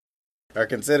Our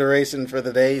consideration for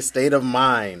the day, state of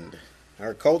mind.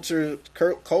 Our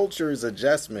culture's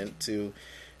adjustment to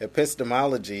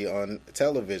epistemology on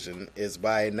television is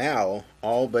by now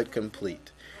all but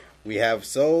complete. We have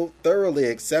so thoroughly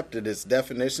accepted its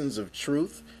definitions of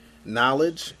truth,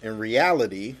 knowledge, and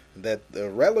reality that the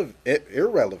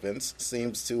irrelevance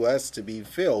seems to us to be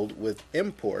filled with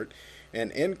import,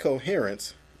 and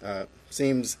incoherence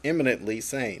seems eminently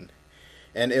sane.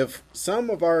 And if some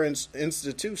of our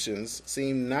institutions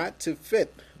seem not to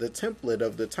fit the template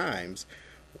of the times,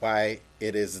 why,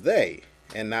 it is they,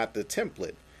 and not the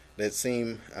template, that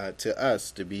seem to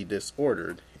us to be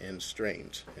disordered and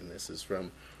strange. And this is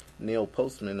from Neil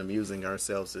Postman, Amusing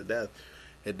Ourselves to Death.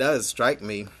 It does strike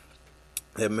me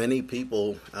that many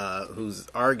people whose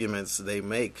arguments they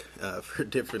make for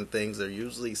different things are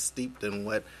usually steeped in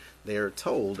what they are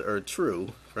told are true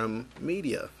from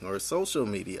media or social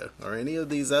media or any of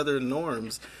these other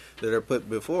norms that are put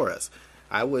before us.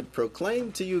 I would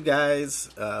proclaim to you guys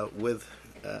with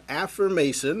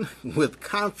affirmation, with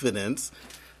confidence,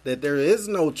 that there is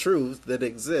no truth that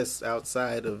exists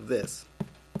outside of this,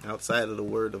 outside of the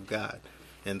Word of God.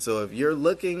 And so if you're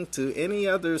looking to any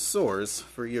other source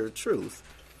for your truth,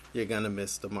 you're going to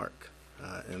miss the mark.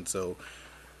 And so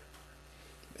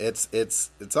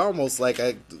it's almost like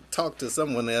I talked to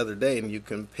someone the other day, and you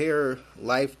compare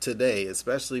life today,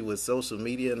 especially with social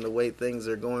media and the way things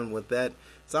are going with that.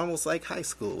 It's almost like high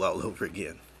school all over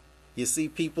again. You see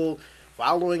people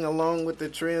following along with the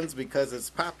trends because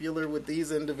it's popular with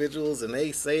these individuals, and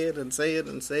they say it and say it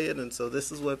and say it, and so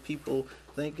this is what people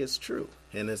think is true.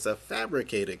 And it's a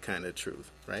fabricated kind of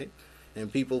truth, right?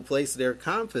 And people place their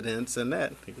confidence in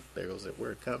that. There goes that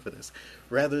word, confidence,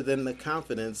 rather than the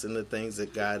confidence in the things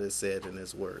that God has said in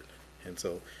His Word. And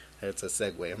so that's a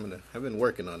segue. I've been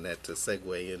working on that to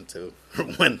segue into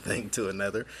one thing to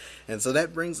another. And so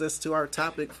that brings us to our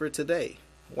topic for today.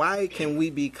 Why can we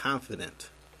be confident?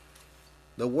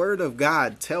 The Word of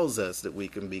God tells us that we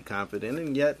can be confident,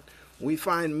 and yet we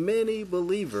find many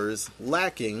believers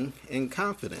lacking in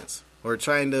confidence or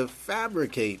trying to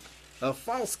fabricate a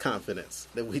false confidence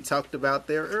that we talked about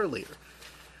there earlier.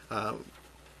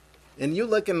 And you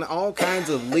look in all kinds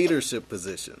of leadership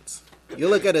positions. You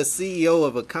look at a CEO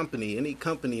of a company, any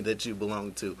company that you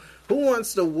belong to. Who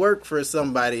wants to work for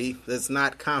somebody that's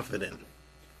not confident?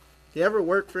 You ever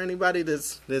work for anybody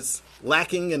that's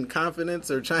lacking in confidence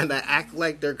or trying to act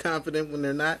like they're confident when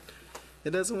they're not?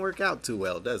 It doesn't work out too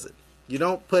well, does it? You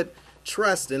don't put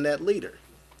trust in that leader.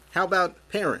 How about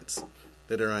parents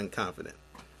that are unconfident?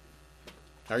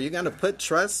 Are you going to put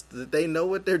trust that they know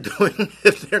what they're doing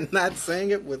if they're not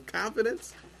saying it with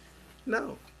confidence?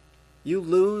 No. You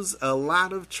lose a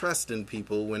lot of trust in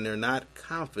people when they're not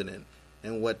confident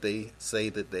in what they say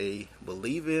that they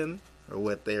believe in or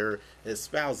what they're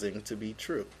espousing to be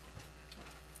true.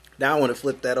 Now I want to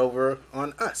flip that over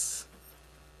on us.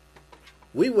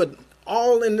 We would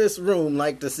all in this room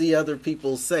like to see other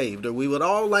people saved, or we would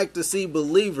all like to see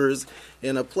believers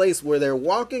in a place where they're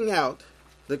walking out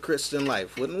the Christian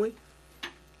life, wouldn't we? Is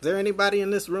there anybody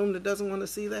in this room that doesn't want to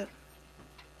see that?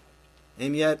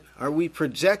 And yet, are we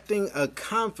projecting a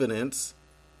confidence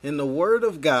in the Word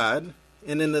of God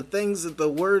and in the things that the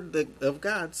Word of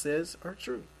God says are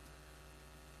true?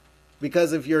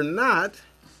 Because if you're not,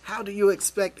 how do you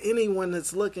expect anyone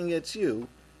that's looking at you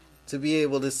to be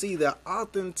able to see the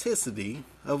authenticity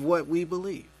of what we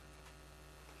believe?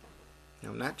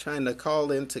 I'm not trying to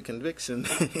call into conviction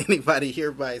anybody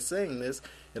here by saying this.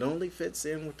 It only fits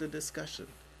in with the discussion.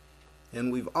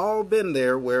 And we've all been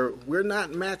there where we're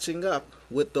not matching up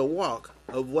with the walk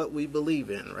of what we believe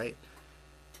in, right?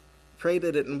 Pray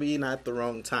that it be not the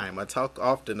wrong time. I talk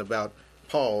often about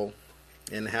Paul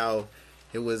and how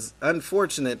it was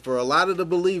unfortunate for a lot of the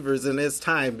believers in his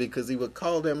time because he would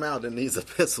call them out in these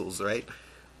epistles, right?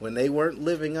 When they weren't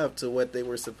living up to what they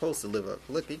were supposed to live up.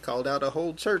 Look, he called out a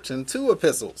whole church in 2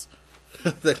 epistles,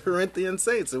 the Corinthian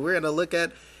saints. And we're going to look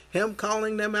at him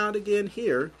calling them out again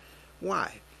here.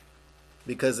 Why?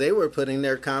 Because they were putting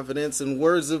their confidence in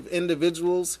words of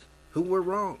individuals who were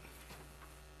wrong.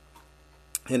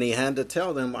 And he had to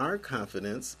tell them our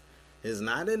confidence is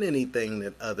not in anything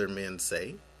that other men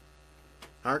say.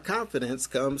 Our confidence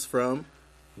comes from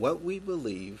what we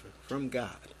believe from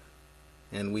God.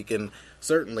 And we can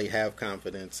certainly have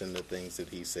confidence in the things that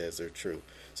he says are true.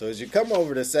 So as you come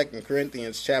over to 2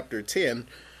 Corinthians chapter 10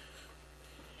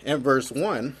 and verse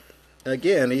 1,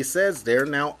 again he says there,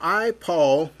 "Now I,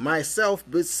 Paul, myself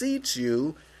beseech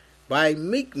you by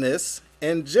meekness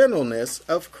and gentleness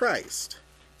of Christ."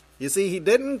 You see, he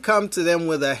didn't come to them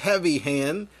with a heavy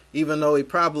hand, even though he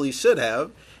probably should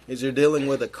have, as you're dealing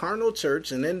with a carnal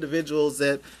church and individuals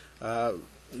that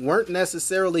weren't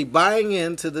necessarily buying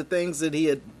into the things that he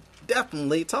had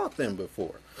definitely taught them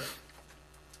before.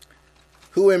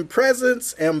 Who in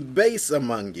presence am base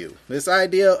among you. This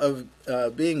idea of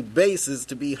being base is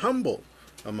to be humble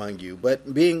among you,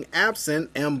 but being absent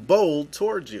am bold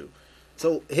towards you.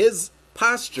 So his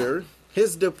posture,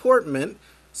 his deportment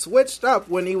switched up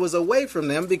when he was away from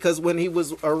them, because when he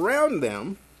was around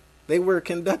them, they were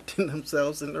conducting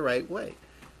themselves in the right way.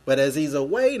 But as he's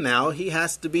away now, he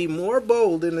has to be more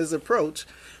bold in his approach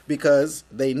because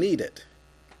they need it.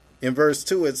 In verse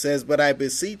 2 it says, "But I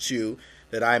beseech you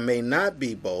that I may not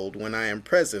be bold when I am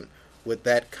present with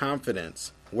that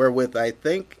confidence, wherewith I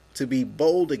think to be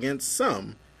bold against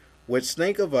some, which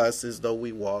think of us as though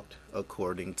we walked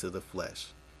according to the flesh."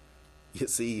 You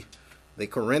see, the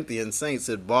Corinthian saints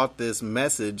had bought this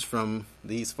message from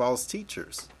these false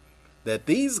teachers, that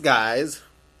these guys,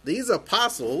 these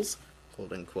apostles,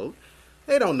 quote unquote,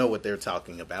 they don't know what they're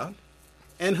talking about.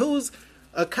 And who's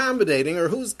accommodating, or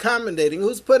who's commendating,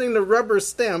 who's putting the rubber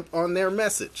stamp on their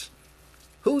message?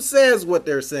 Who says what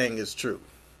they're saying is true?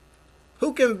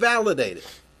 Who can validate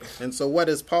it? And so what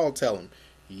does Paul tell them?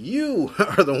 You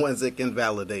are the ones that can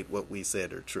validate what we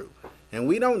said are true. And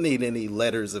we don't need any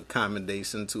letters of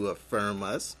commendation to affirm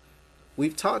us.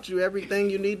 We've taught you everything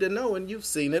you need to know, and you've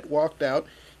seen it walked out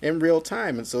in real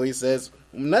time. And so he says,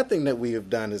 nothing that we have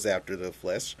done is after the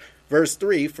flesh. Verse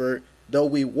 3, "For though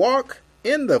we walk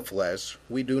in the flesh,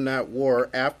 we do not war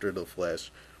after the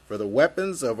flesh. For the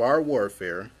weapons of our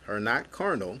warfare are not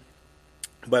carnal,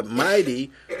 but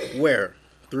mighty where?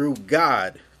 Through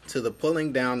God to the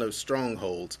pulling down of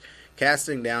strongholds,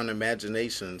 casting down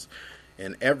imaginations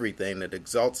and everything that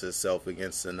exalts itself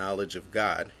against the knowledge of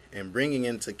God, and bringing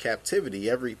into captivity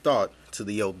every thought to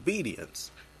the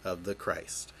obedience of the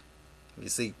Christ." You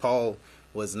see, Paul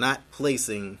was not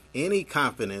placing any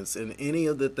confidence in any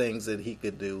of the things that he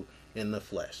could do in the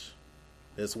flesh.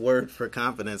 This word for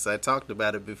confidence, I talked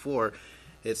about it before.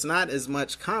 It's not as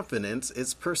much confidence,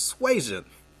 it's persuasion.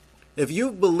 If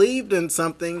you've believed in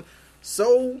something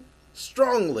so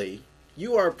strongly,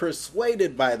 you are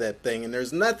persuaded by that thing, and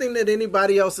there's nothing that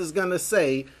anybody else is going to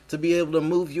say to be able to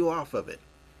move you off of it.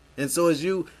 And so as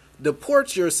you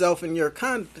deport yourself in your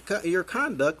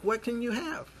conduct, what can you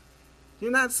have?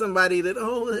 You're not somebody that,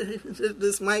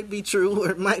 this might be true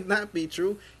or it might not be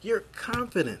true. You're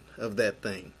confident of that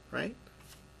thing, right?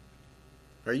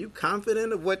 Are you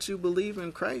confident of what you believe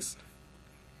in Christ?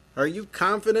 Are you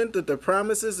confident that the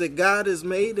promises that God has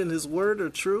made in his word are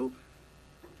true?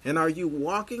 And are you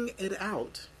walking it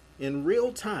out in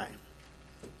real time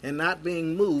and not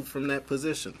being moved from that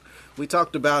position? We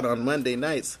talked about on Monday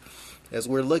nights, as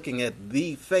we're looking at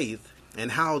the faith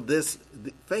and how this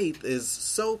faith is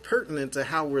so pertinent to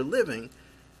how we're living.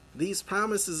 These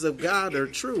promises of God are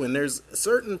true, and there's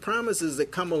certain promises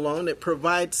that come along that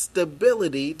provide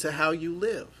stability to how you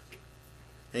live.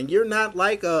 And you're not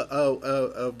like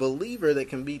a believer that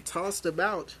can be tossed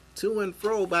about to and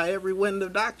fro by every wind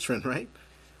of doctrine, right?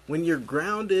 When you're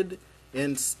grounded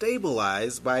and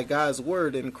stabilized by God's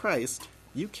word in Christ,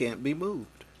 you can't be moved.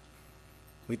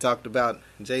 We talked about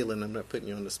Jalen, I'm not putting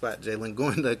you on the spot, Jalen,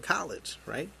 going to college,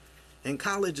 right? And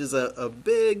college is a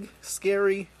big,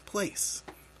 scary place.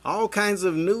 All kinds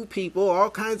of new people, all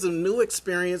kinds of new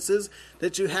experiences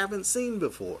that you haven't seen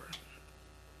before.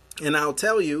 And I'll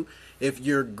tell you, if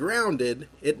you're grounded,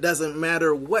 it doesn't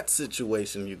matter what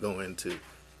situation you go into.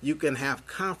 You can have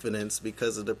confidence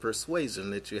because of the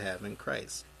persuasion that you have in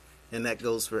Christ. And that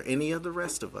goes for any of the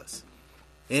rest of us.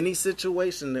 Any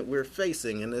situation that we're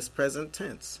facing in this present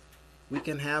tense, we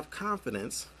can have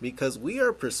confidence because we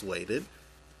are persuaded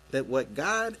that what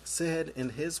God said in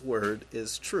his word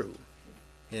is true.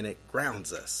 And it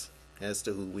grounds us as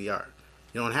to who we are.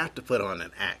 You don't have to put on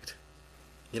an act.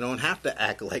 You don't have to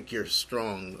act like you're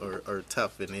strong or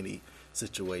tough in any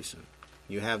situation.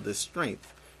 You have the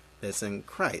strength that's in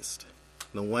Christ,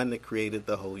 the one that created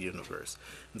the whole universe.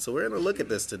 And so we're going to look at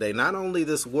this today. Not only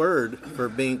this word for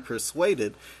being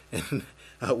persuaded, and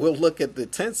we'll look at the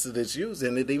tense that it's used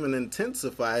in. It even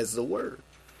intensifies the word.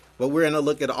 But we're going to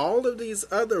look at all of these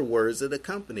other words that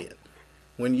accompany it.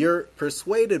 When you're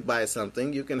persuaded by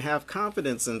something, you can have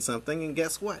confidence in something, and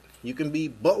guess what? You can be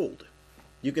bold.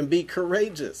 You can be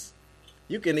courageous.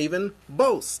 You can even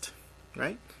boast,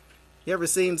 right? You ever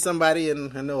seen somebody,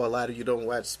 and I know a lot of you don't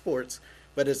watch sports,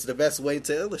 but it's the best way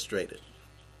to illustrate it.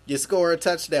 You score a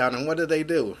touchdown, and what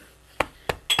do?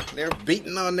 They're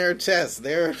beating on their chest.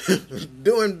 They're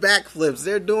doing backflips.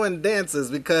 They're doing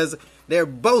dances because they're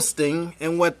boasting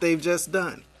in what they've just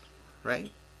done,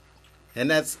 right? And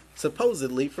that's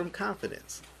supposedly from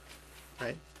confidence,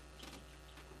 right?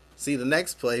 See, the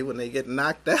next play, when they get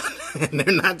knocked out, and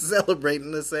they're not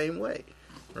celebrating the same way,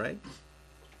 right?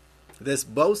 This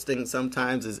boasting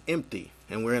sometimes is empty,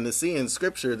 and we're going to see in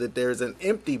Scripture that there's an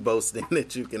empty boasting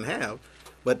that you can have,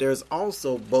 but there's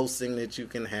also boasting that you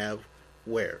can have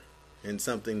where? In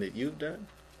something that you've done?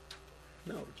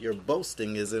 No, your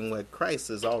boasting is in what Christ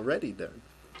has already done.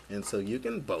 And so you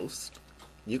can boast,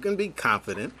 you can be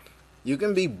confident, you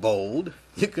can be bold,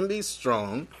 you can be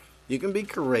strong, you can be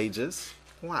courageous.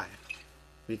 Why?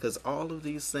 Because all of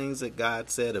these things that God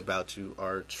said about you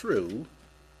are true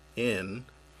in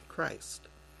Christ.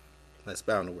 Let's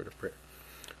bow in a word of prayer.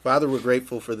 Father, we're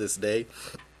grateful for this day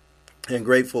and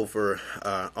grateful for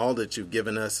all that you've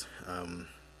given us.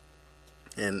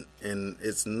 And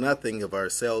it's nothing of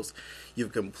ourselves.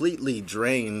 You've completely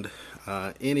drained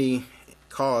any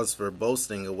cause for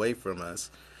boasting away from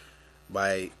us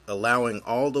by allowing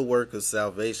all the work of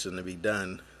salvation to be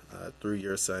done through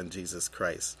your Son, Jesus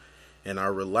Christ. And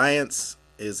our reliance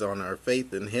is on our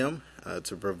faith in him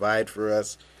to provide for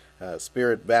us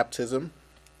spirit baptism,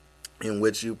 in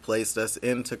which you placed us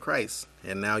into Christ.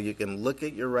 And now you can look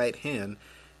at your right hand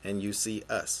and you see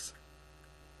us.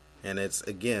 And it's,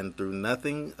 again, through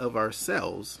nothing of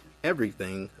ourselves,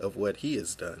 everything of what he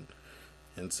has done.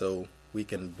 And so we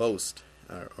can boast,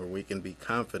 or we can be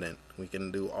confident. We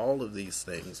can do all of these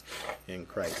things in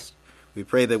Christ. We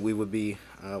pray that we would be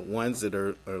ones that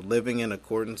are living in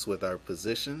accordance with our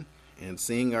position and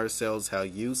seeing ourselves how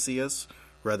you see us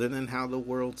rather than how the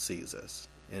world sees us.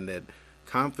 And that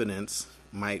confidence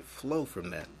might flow from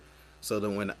that, so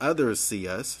that when others see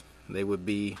us, they would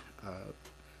be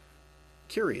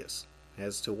curious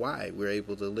as to why we're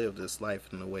able to live this life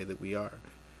in the way that we are.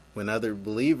 When other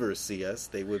believers see us,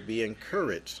 they would be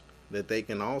encouraged that they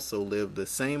can also live the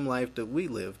same life that we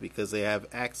live because they have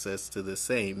access to the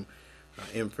same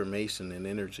information and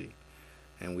energy.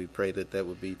 And we pray that that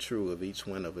would be true of each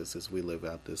one of us as we live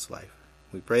out this life.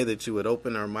 We pray that you would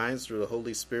open our minds through the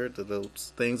Holy Spirit to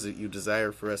those things that you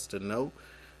desire for us to know,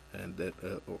 and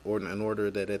that, or in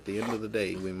order that at the end of the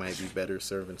day we might be better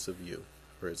servants of you.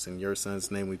 For it's in your Son's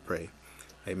name we pray.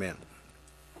 Amen.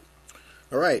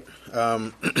 All right.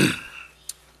 Let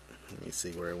me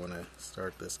see where I want to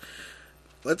start this.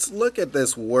 Let's look at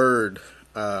this word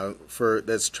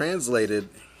that's translated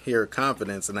here,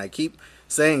 confidence, and I keep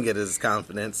saying it as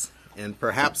confidence, and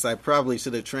perhaps I probably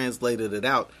should have translated it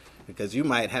out, because you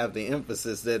might have the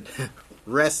emphasis that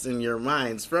rests in your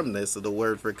minds from this of the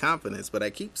word for confidence. But I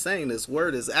keep saying this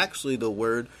word is actually the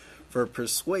word for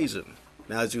persuasion.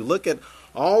 Now, as you look at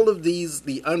all of these,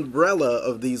 the umbrella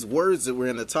of these words that we're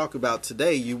going to talk about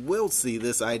today, you will see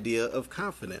this idea of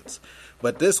confidence.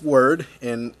 But this word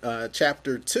in verse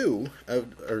 2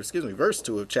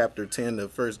 of chapter 10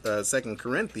 of 2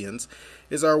 Corinthians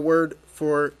is our word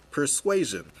for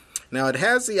persuasion. Now, it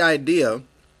has the idea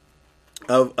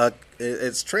of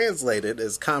it's translated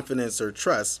as confidence or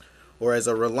trust, or as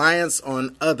a reliance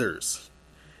on others,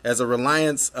 as a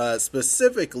reliance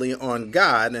specifically on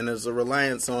God, and as a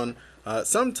reliance on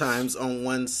sometimes on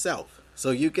oneself.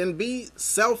 So you can be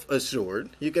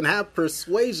self-assured, you can have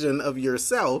persuasion of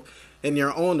yourself and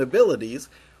your own abilities,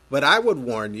 but I would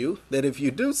warn you that if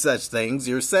you do such things,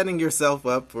 you're setting yourself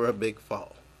up for a big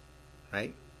fall,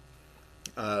 right?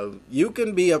 You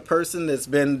can be a person that's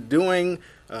been doing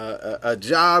a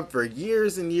job for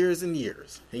years and years and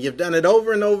years, and you've done it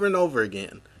over and over and over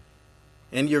again,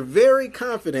 and you're very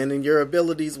confident in your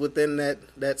abilities within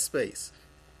that space,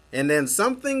 and then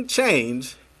something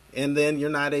changed, and then you're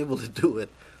not able to do it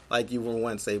like you were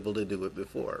once able to do it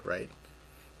before, right?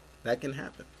 That can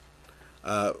happen.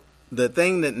 The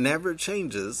thing that never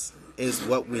changes is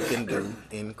what we can do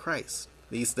in Christ.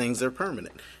 These things are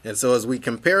permanent. And so as we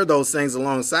compare those things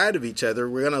alongside of each other,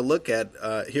 we're going to look at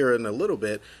here in a little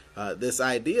bit this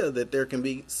idea that there can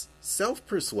be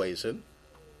self-persuasion.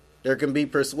 There can be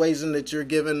persuasion that you're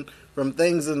given from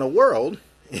things in the world.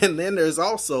 And then there's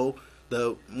also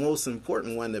the most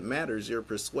important one that matters, your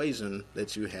persuasion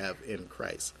that you have in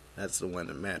Christ. That's the one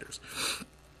that matters.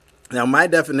 Now, my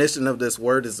definition of this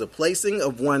word is the placing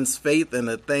of one's faith in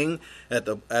a thing at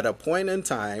a point in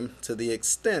time to the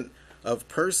extent of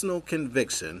personal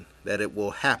conviction that it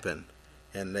will happen,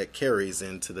 and that carries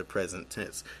into the present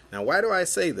tense. Now, why do I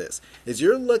say this? As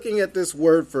you're looking at this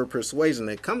word for persuasion,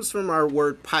 it comes from our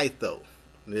word pytho.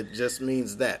 It just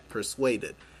means that,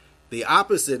 persuaded. The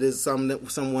opposite is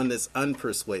someone that's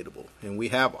unpersuadable. And we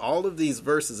have all of these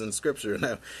verses in Scripture.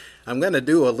 And I'm going to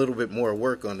do a little bit more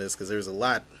work on this because there's a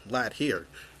lot here.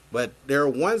 But there are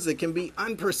ones that can be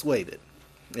unpersuaded.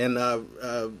 And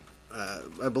I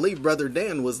believe Brother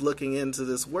Dan was looking into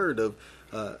this word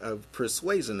of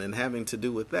persuasion and having to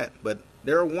do with that. But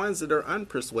there are ones that are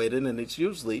unpersuaded, and it's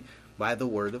usually by the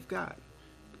word of God.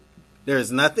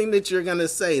 There's nothing that you're going to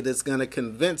say that's going to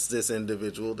convince this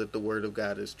individual that the word of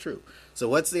God is true. So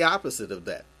what's the opposite of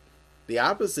that? The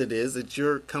opposite is that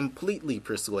you're completely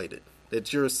persuaded,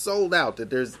 that you're sold out, that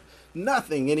there's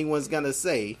nothing anyone's going to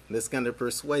say that's going to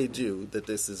persuade you that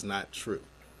this is not true.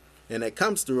 And it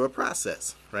comes through a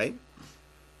process, right?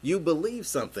 You believe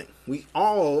something. We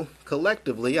all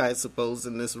collectively, I suppose,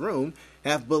 in this room,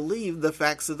 have believed the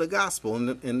facts of the gospel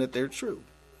and that they're true.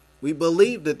 We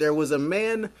believe that there was a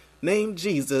man named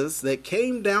Jesus that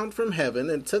came down from heaven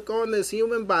and took on this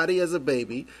human body as a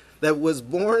baby, that was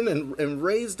born and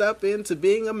raised up into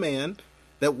being a man,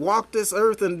 that walked this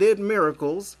earth and did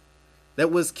miracles,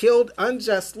 that was killed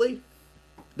unjustly,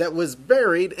 that was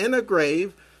buried in a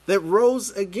grave, that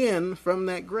rose again from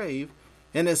that grave,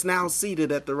 and is now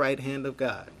seated at the right hand of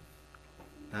God.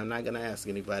 I'm not going to ask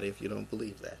anybody if you don't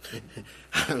believe that.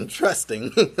 I'm trusting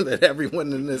that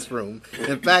everyone in this room,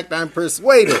 in fact, I'm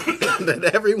persuaded that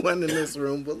everyone in this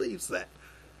room believes that.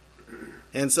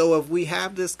 And so if we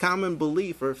have this common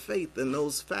belief or faith in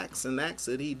those facts and acts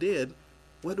that he did,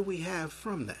 what do we have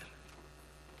from that?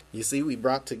 You see, we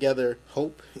brought together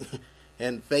hope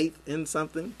and faith in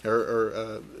something,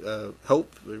 or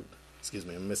hope. Excuse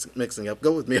me, I'm mixing up.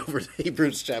 Go with me over to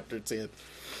Hebrews chapter 10.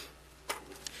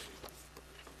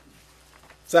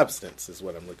 Substance is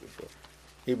what I'm looking for.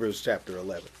 Hebrews chapter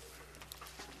 11.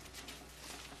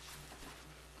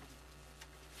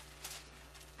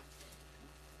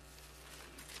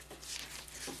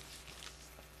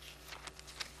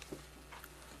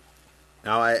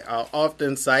 Now, I'll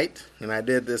often cite, and I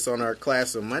did this on our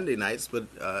class on Monday nights, but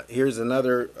here's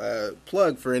another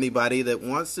plug for anybody that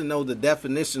wants to know the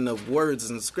definition of words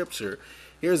in Scripture.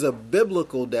 Here's a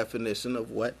biblical definition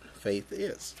of what faith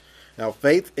is. Now,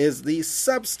 faith is the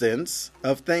substance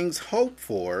of things hoped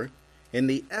for and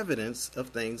the evidence of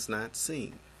things not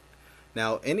seen.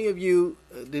 Now, any of you,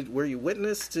 were you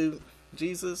witness to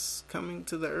Jesus coming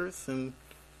to the earth and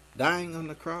dying on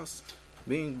the cross,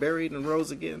 being buried and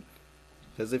rose again?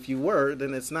 Because if you were,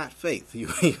 then it's not faith. You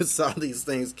saw these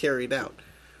things carried out.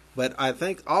 But I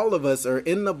think all of us are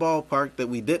in the ballpark that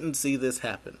we didn't see this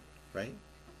happen, right?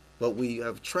 But we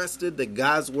have trusted that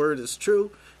God's word is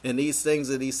true, and these things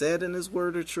that he said in his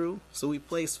word are true. So we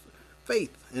place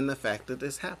faith in the fact that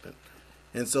this happened.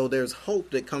 And so there's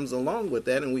hope that comes along with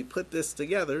that, and we put this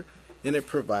together, and it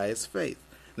provides faith.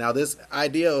 Now, this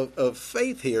idea of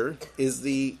faith here is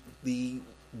the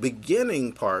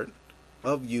beginning part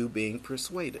of you being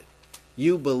persuaded.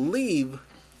 You believe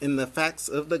in the facts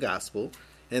of the gospel,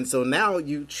 and so now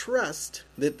you trust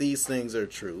that these things are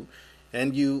true,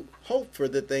 and you hope for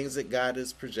the things that God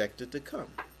has projected to come.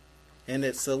 And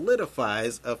it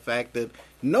solidifies a fact that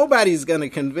nobody's going to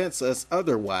convince us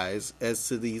otherwise as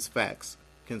to these facts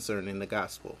concerning the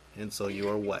gospel. And so you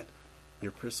are what?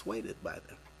 You're persuaded by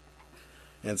them.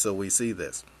 And so we see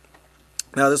this.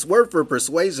 Now, this word for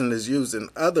persuasion is used in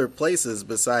other places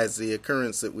besides the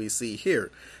occurrence that we see here.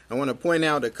 I want to point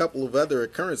out a couple of other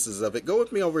occurrences of it. Go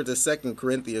with me over to 2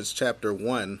 Corinthians chapter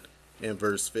 1 and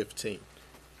verse 15.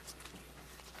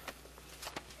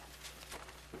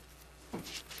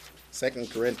 2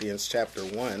 Corinthians chapter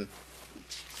 1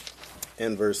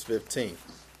 and verse 15.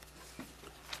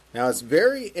 Now, it's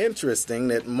very interesting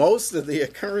that most of the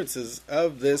occurrences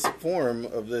of this form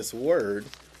of this word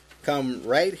come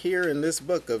right here in this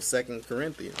book of 2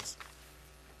 Corinthians.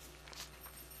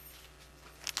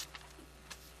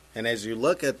 And as you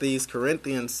look at these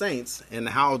Corinthian saints and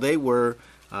how they were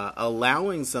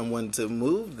allowing someone to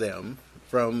move them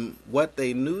from what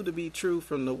they knew to be true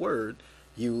from the word,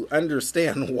 you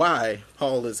understand why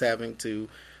Paul is having to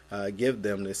give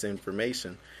them this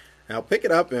information. Now, pick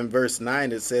it up in verse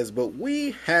 9. It says, "But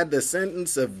we had the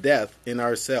sentence of death in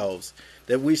ourselves,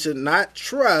 that we should not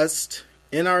trust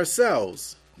in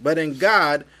ourselves, but in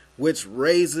God, which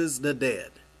raises the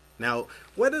dead." Now,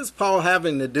 what is Paul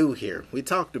having to do here? We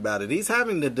talked about it. He's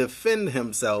having to defend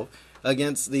himself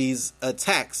against these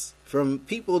attacks from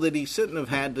people that he shouldn't have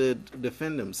had to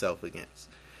defend himself against.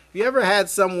 Have you ever had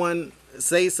someone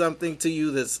say something to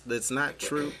you that's not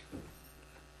true?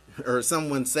 Or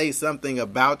someone say something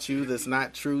about you that's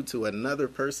not true to another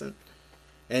person?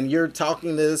 And you're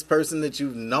talking to this person that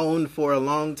you've known for a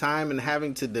long time and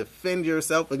having to defend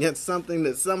yourself against something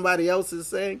that somebody else is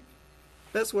saying?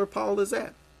 That's where Paul is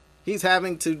at. He's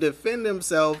having to defend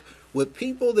himself with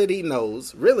people that he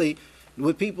knows, really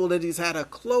with people that he's had a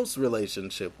close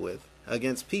relationship with,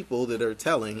 against people that are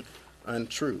telling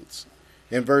untruths.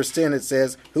 In verse 10 it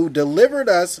says, "Who delivered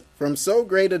us from so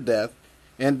great a death,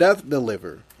 and doth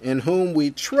deliver, in whom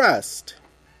we trust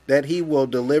that he will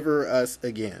deliver us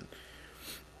again."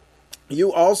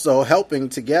 you also helping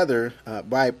together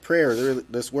by prayer.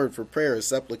 This word for prayer is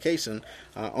supplication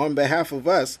on behalf of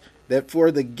us, that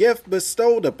for the gift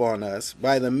bestowed upon us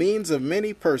by the means of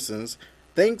many persons,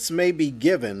 thanks may be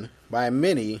given by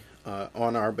many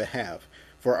on our behalf.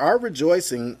 For our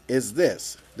rejoicing is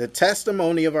this, the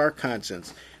testimony of our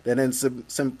conscience, that in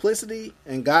simplicity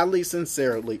and godly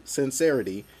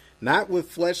sincerity, not with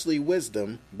fleshly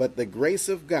wisdom, but the grace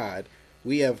of God,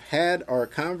 we have had our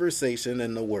conversation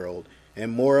in the world,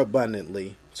 and more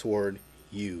abundantly toward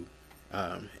you.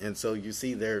 And so you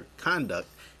see their conduct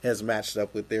has matched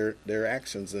up with their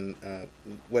actions, and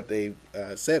what they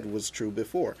said was true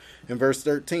before. In verse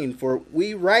 13, for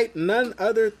we write none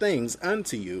other things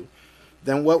unto you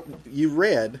than what you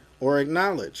read or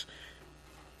acknowledge.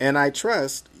 And I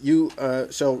trust you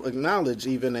shall acknowledge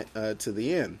even to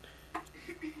the end.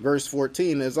 Verse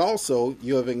 14 is also,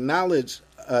 you have acknowledged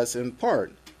us in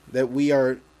part, that we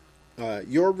are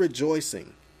your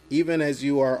rejoicing, even as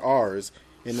you are ours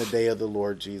in the day of the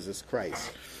Lord Jesus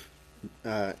Christ.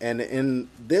 And in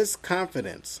this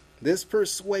confidence, this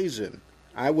persuasion,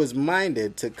 I was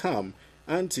minded to come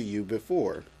unto you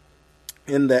before,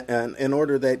 in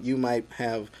order that you might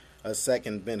have a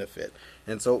second benefit.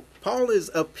 And so Paul is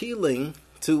appealing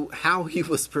to how he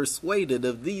was persuaded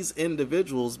of these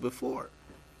individuals before.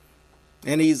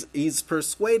 And he's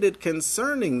persuaded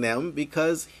concerning them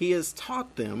because he has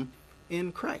taught them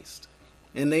in Christ.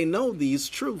 And they know these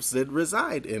truths that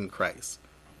reside in Christ.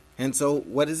 And so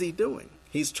what is he doing?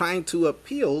 He's trying to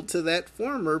appeal to that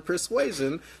former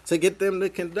persuasion to get them to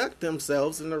conduct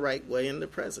themselves in the right way in the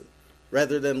present,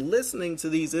 rather than listening to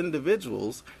these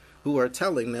individuals who are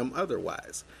telling them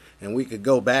otherwise. And we could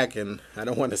go back, and I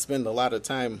don't want to spend a lot of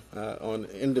time on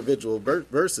individual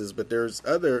verses, but there's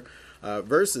other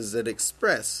verses that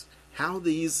express how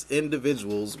these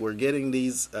individuals were getting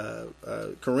these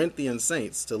Corinthian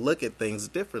saints to look at things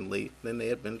differently than they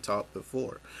had been taught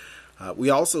before. We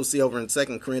also see over in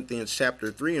 2 Corinthians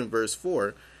chapter 3 and verse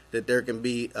 4 that there can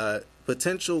be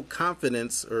potential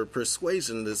confidence or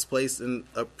persuasion that's placed in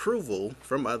approval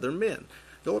from other men.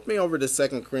 Go with me over to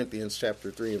 2 Corinthians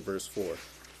chapter 3 and verse 4.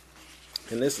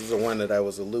 And this is the one that I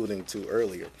was alluding to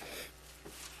earlier.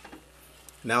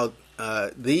 Now,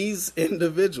 these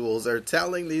individuals are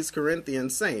telling these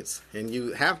Corinthian saints, and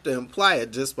you have to imply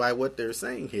it just by what they're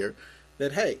saying here,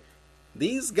 that, hey,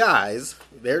 these guys,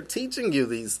 they're teaching you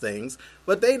these things,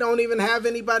 but they don't even have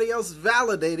anybody else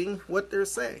validating what they're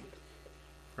saying,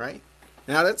 right?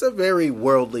 Now, that's a very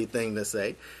worldly thing to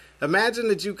say. Imagine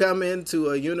that you come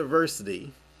into a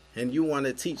university and you want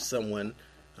to teach someone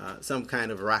some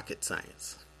kind of rocket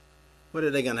science. What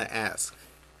are they going to ask?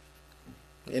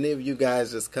 Any of you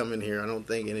guys just come in here, I don't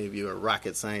think any of you are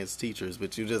rocket science teachers,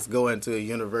 but you just go into a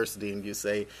university and you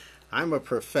say, I'm a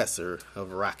professor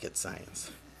of rocket science,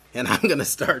 and I'm going to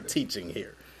start teaching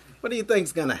here. What do you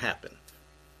think's going to happen?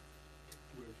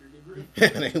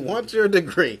 They want your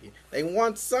degree. They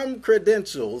want some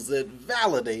credentials that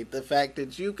validate the fact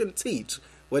that you can teach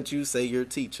what you say you're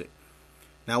teaching.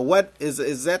 Now, what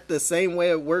is that the same way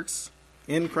it works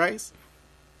in Christ?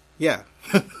 Yeah.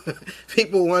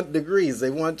 People want degrees. They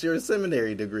want your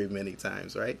seminary degree many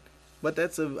times, right? But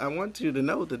I want you to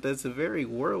know that that's a very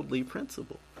worldly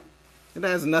principle. It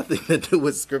has nothing to do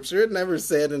with Scripture. It never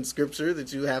said in Scripture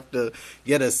that you have to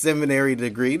get a seminary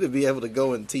degree to be able to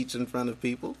go and teach in front of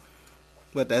people.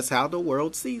 But that's how the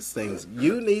world sees things.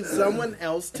 You need someone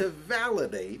else to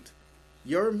validate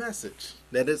your message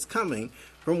that it's coming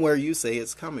from where you say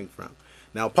it's coming from.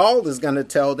 Now, Paul is going to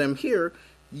tell them here,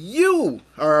 you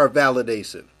are our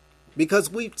validation,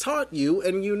 because we've taught you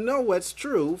and you know what's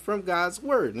true from God's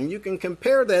word. And you can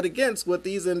compare that against what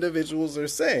these individuals are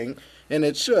saying, and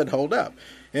it should hold up.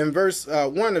 In verse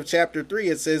 1 of chapter 3,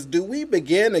 it says, do we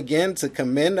begin again to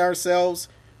commend ourselves?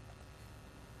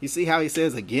 You see how he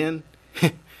says again?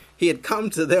 He had come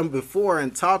to them before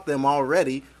and taught them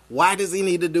already. Why does he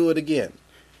need to do it again?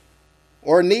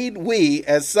 Or need we,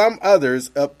 as some others,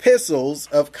 epistles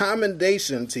of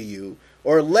commendation to you,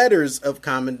 or letters of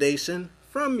commendation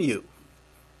from you?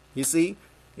 You see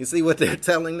what they're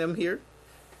telling them here?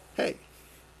 Hey,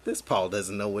 this Paul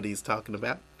doesn't know what he's talking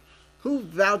about. Who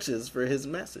vouches for his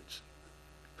message?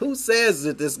 Who says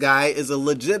that this guy is a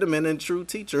legitimate and true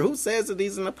teacher? Who says that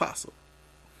he's an apostle?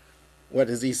 What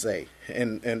does he say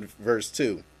in verse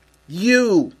 2?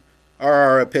 You are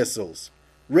our epistles,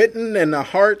 written in the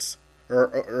hearts,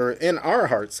 or in our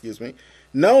hearts,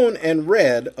 known and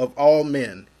read of all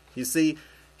men. You see,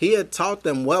 he had taught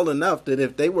them well enough that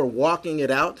if they were walking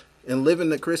it out and living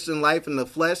the Christian life in the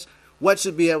flesh, what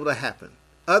should be able to happen?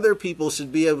 Other people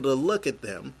should be able to look at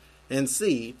them and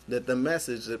see that the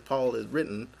message that Paul has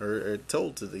written or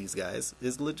told to these guys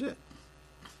is legit.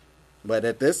 But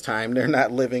at this time, they're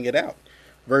not living it out.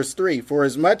 Verse 3, for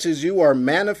as much as you are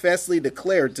manifestly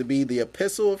declared to be the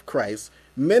epistle of Christ,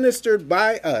 ministered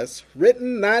by us,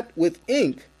 written not with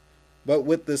ink, but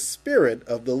with the Spirit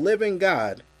of the living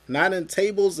God, not in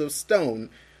tables of stone,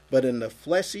 but in the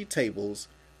fleshy tables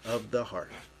of the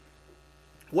heart.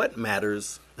 What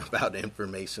matters about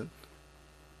information?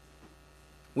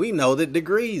 We know that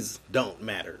degrees don't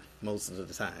matter most of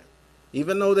the time.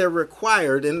 Even though they're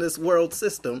required in this world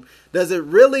system, does it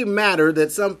really matter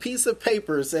that some piece of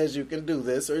paper says you can do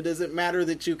this, or does it matter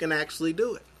that you can actually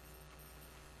do it?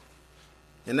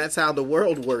 And that's how the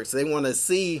world works. They want to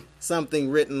see something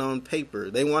written on paper.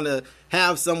 They want to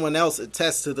have someone else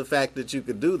attest to the fact that you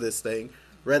could do this thing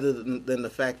rather than the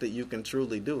fact that you can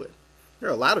truly do it. There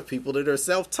are a lot of people that are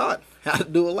self-taught how to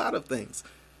do a lot of things.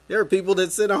 There are people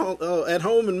that sit at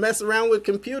home and mess around with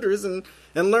computers and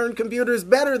learn computers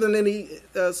better than any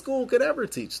school could ever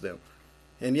teach them.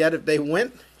 And yet if they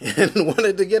went and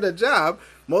wanted to get a job,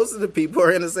 most of the people are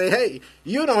going to say, hey,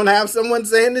 you don't have someone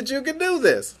saying that you can do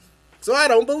this. So I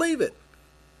don't believe it.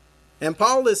 And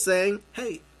Paul is saying,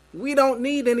 hey, we don't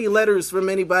need any letters from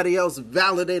anybody else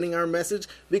validating our message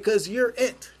because you're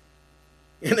it.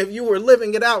 And if you were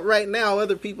living it out right now,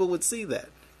 other people would see that.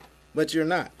 But you're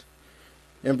not.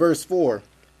 In verse 4,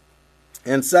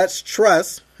 and such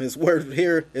trust, his word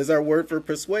here is our word for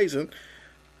persuasion,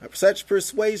 such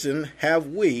persuasion have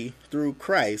we through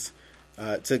Christ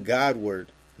to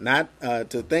Godward, not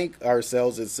to think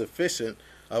ourselves as sufficient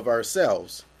of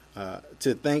ourselves,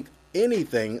 to think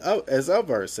anything as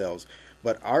of ourselves,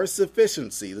 but our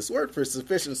sufficiency. This word for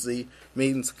sufficiency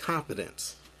means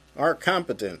competence. Our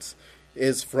competence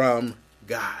is from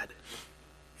God.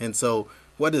 And so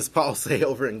what does Paul say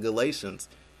over in Galatians?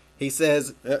 He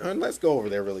says, and let's go over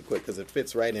there really quick because it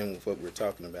fits right in with what we're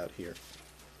talking about here.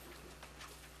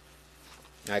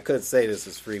 I could say this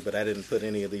is free, but I didn't put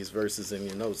any of these verses in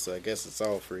your notes, so I guess it's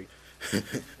all free.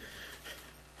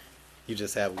 You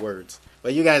just have words.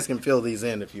 But you guys can fill these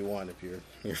in if you want, if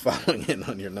you're following in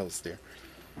on your notes there.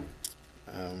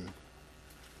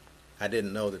 I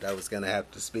didn't know that I was going to have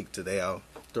to speak today. I'll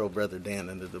throw Brother Dan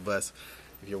under the bus.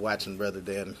 If you're watching Brother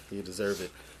Dan, you deserve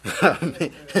it.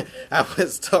 I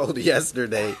was told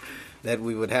yesterday that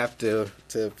we would have to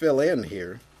fill in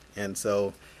here. And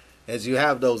so as you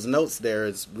have those notes there,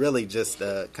 it's really just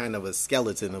kind of a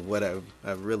skeleton of what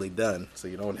I've really done. So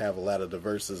you don't have a lot of the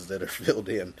verses that are filled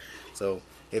in. So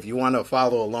if you want to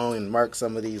follow along and mark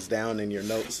some of these down in your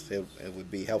notes, it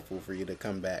would be helpful for you to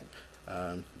come back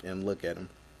and look at them.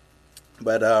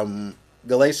 But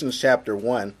Galatians chapter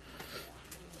 1.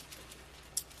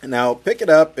 Now pick it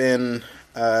up in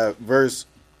verse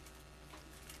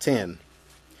 10.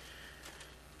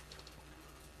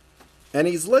 And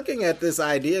he's looking at this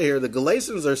idea here. The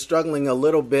Galatians are struggling a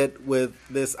little bit with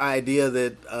this idea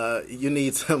that you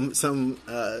need some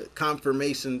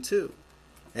confirmation too.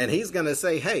 And he's going to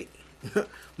say, hey,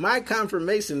 my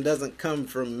confirmation doesn't come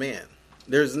from men.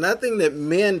 There's nothing that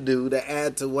men do to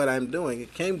add to what I'm doing.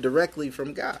 It came directly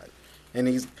from God. And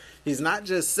he's not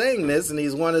just saying this, and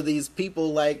he's one of these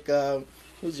people like,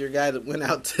 who's your guy that went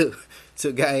out to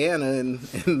Guyana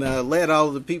and led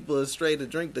all the people astray to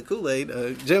drink the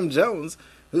Kool-Aid, Jim Jones,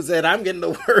 who said, I'm getting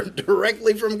the word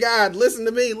directly from God. Listen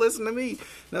to me, listen to me.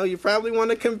 No, you probably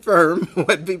want to confirm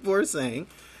what people are saying.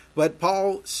 But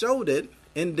Paul showed it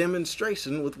in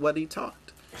demonstration with what he taught.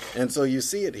 And so you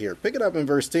see it here. Pick it up in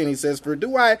verse 10. He says, for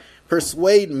do I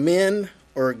persuade men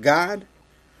or God?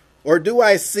 Or do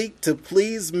I seek to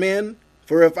please men?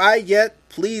 For if I yet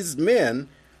pleased men,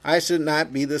 I should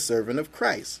not be the servant of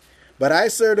Christ. But I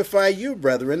certify you,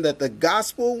 brethren, that the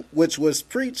gospel which was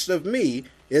preached of me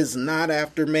is not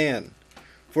after man.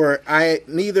 For I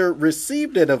neither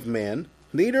received it of men,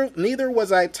 neither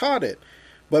was I taught it,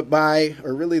 but by,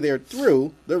 or really there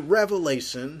through, the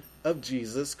revelation of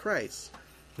Jesus Christ.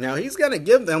 Now, he's going to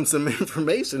give them some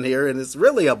information here, and it's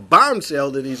really a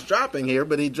bombshell that he's dropping here,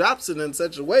 but he drops it in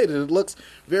such a way that it looks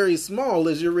very small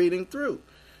as you're reading through.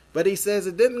 But he says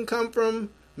it didn't come from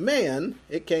man,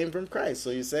 it came from Christ. So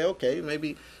you say, okay,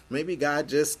 maybe God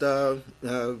just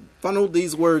funneled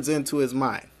these words into his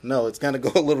mind. No, it's going to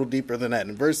go a little deeper than that.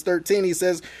 In verse 13, he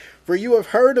says, for you have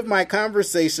heard of my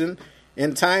conversation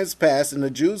in times past in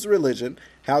the Jews' religion,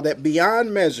 how that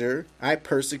beyond measure I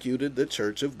persecuted the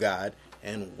church of God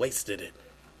and wasted it.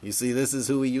 You see, this is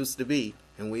who he used to be.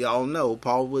 And we all know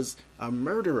Paul was a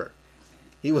murderer.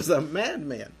 He was a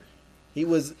madman. He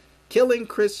was killing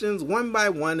Christians one by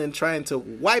one and trying to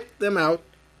wipe them out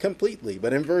completely.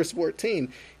 But in verse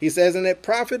 14, he says, and it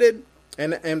profited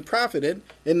and profited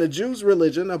in the Jews'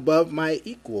 religion above my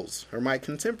equals, or my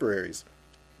contemporaries,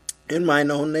 in mine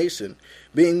own nation,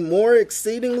 being more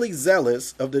exceedingly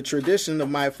zealous of the tradition of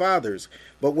my fathers.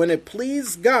 But when it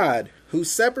pleased God, who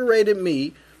separated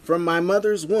me from my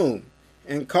mother's womb,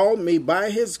 and called me by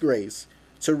his grace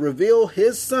to reveal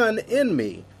his Son in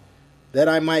me, that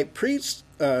I might preach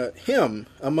him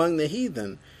among the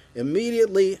heathen,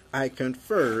 immediately I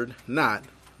conferred not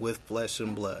with flesh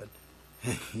and blood.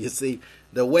 You see,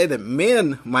 the way that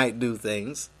men might do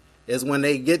things is when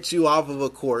they get you off of a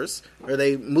course or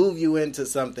they move you into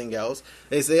something else.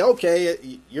 They say, okay,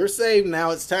 you're saved now.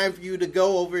 It's time for you to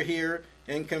go over here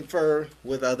and confer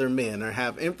with other men or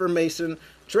have information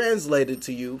translated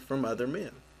to you from other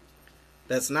men.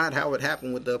 That's not how it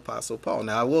happened with the Apostle Paul.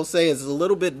 Now, I will say it's a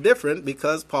little bit different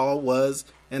because Paul was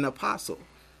an apostle.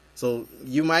 So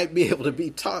you might be able to be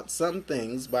taught some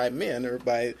things by men or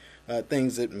by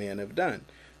things that men have done.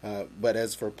 But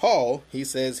as for Paul, he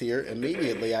says here,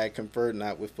 immediately I conferred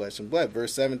not with flesh and blood.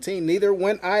 Verse 17, neither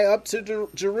went I up to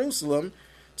Jerusalem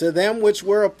to them which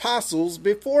were apostles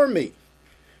before me,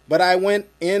 but I went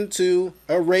into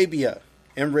Arabia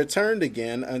and returned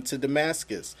again unto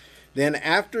Damascus. Then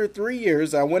after 3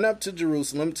 years I went up to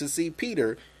Jerusalem to see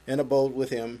Peter and abode with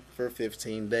him for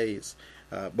 15 days.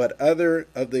 But other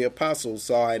of the apostles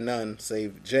saw I none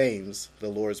save James, the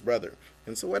Lord's brother.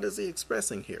 And so what is he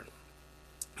expressing here?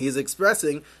 He's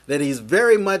expressing that he's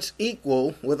very much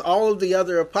equal with all of the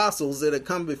other apostles that had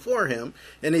come before him.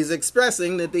 And he's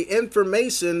expressing that the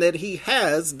information that he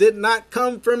has did not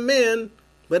come from men,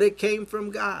 but it came from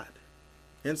God.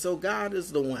 And so God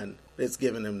is the one that's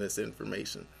given him this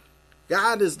information.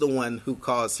 God is the one who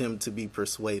caused him to be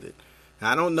persuaded.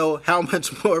 I don't know how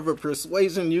much more of a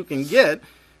persuasion you can get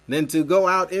than to go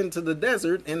out into the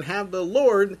desert and have the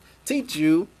Lord teach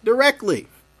you directly.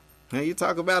 Now, you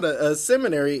talk about a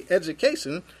seminary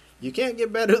education, you can't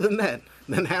get better than that,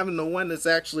 than having the one that's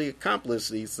actually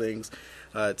accomplished these things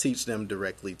teach them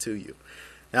directly to you.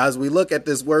 Now, as we look at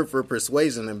this word for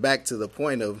persuasion and back to the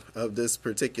point of this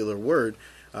particular word,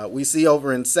 we see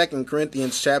over in 2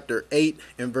 Corinthians chapter 8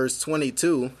 and verse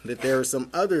 22 that there are some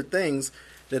other things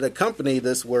that accompany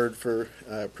this word for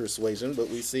persuasion, but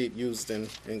we see it used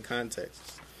in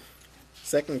context.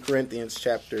 2 Corinthians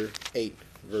chapter 8,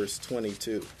 verse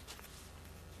 22.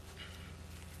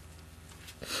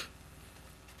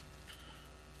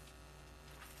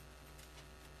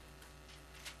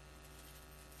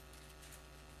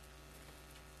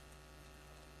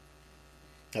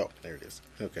 Oh, there it is.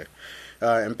 Okay.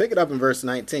 And pick it up in verse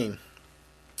 19.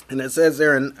 And it says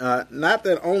there, not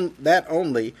that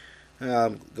only,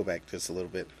 go back just a little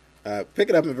bit. Pick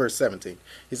it up in verse 17.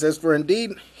 He says, for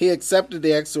indeed he accepted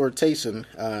the exhortation,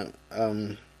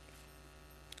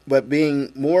 but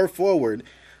being more forward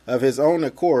of his own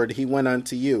accord, he went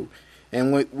unto you.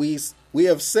 And we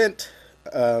have sent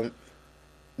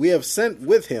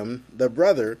with him the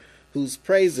brother whose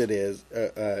praise it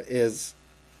is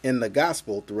in the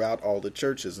gospel throughout all the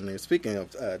churches. And they're speaking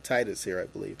of Titus here, I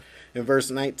believe. In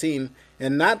verse 19,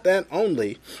 and not that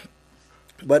only,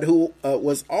 but who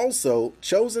was also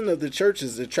chosen of the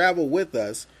churches to travel with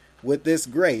us with this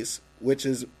grace, which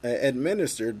is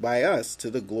administered by us to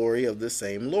the glory of the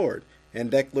same Lord, and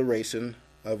declaration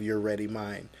of your ready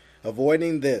mind.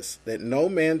 Avoiding this, that no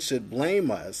man should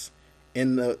blame us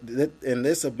in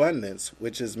this abundance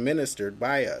which is ministered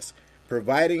by us,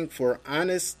 providing for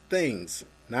honest things,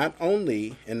 not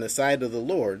only in the sight of the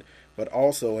Lord, but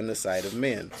also in the sight of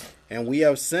men. And we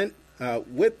have sent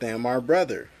with them our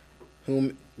brother,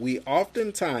 whom we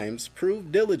oftentimes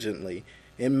prove diligently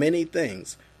in many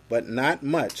things, but not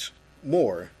much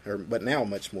more, but now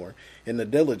much more in the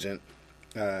diligent,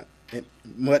 but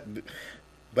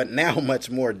now much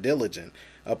more diligent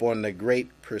upon the great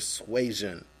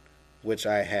persuasion which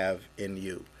I have in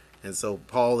you. And so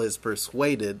Paul is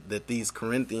persuaded that these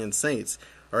Corinthian saints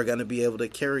are going to be able to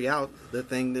carry out the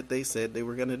thing that they said they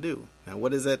were going to do. Now,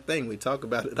 what is that thing? We talk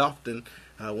about it often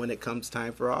when it comes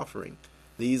time for offering.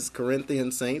 These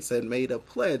Corinthian saints had made a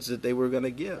pledge that they were going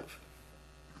to give,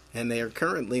 and they are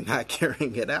currently not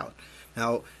carrying it out.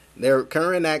 Now, their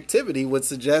current activity would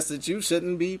suggest that you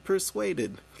shouldn't be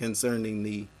persuaded concerning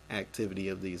the activity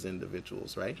of these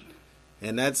individuals, right?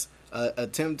 And that's a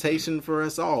temptation for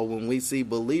us all when we see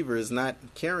believers not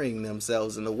carrying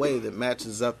themselves in a way that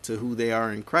matches up to who they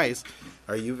are in Christ.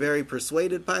 Are you very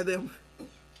persuaded by them?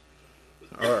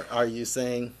 Or are you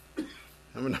saying,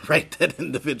 I'm going to write that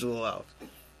individual off?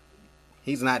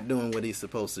 He's not doing what he's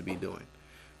supposed to be doing.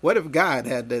 What if God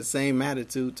had that same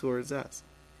attitude towards us?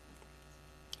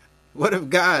 What if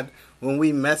God, when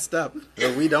we messed up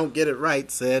or we don't get it right,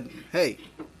 said, hey,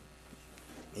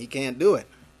 He can't do it.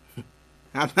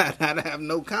 I have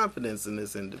no confidence in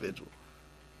this individual.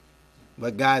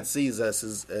 But God sees us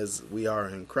as we are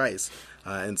in Christ.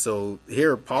 And so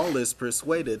here Paul is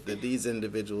persuaded that these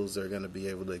individuals are going to be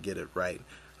able to get it right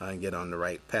and get on the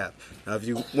right path. Now, if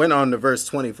you went on to verse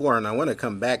 24, and I want to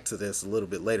come back to this a little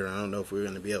bit later. I don't know if we're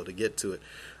going to be able to get to it.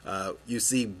 You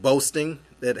see boasting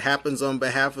that happens on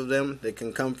behalf of them that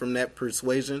can come from that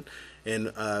persuasion.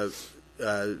 And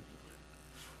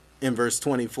in verse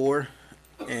 24,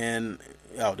 and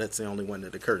that's the only one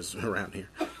that occurs around here.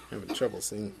 I'm having trouble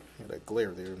seeing that glare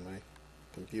there in my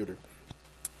computer.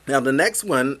 Now, the next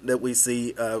one that we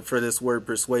see for this word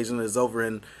persuasion is over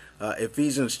in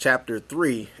Ephesians chapter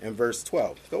 3 and verse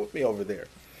 12. Go with me over there.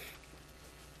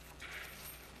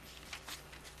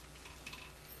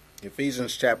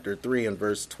 Ephesians chapter 3 and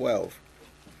verse 12.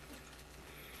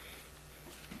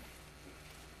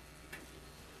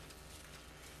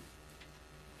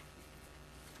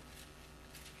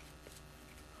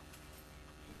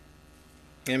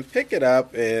 And pick it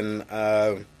up in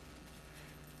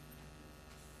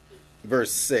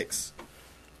verse 6.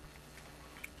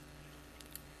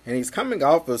 And he's coming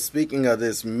off of speaking of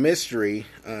this mystery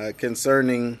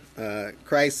concerning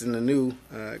Christ and the new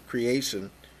creation.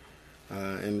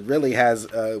 And really has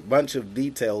a bunch of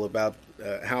detail about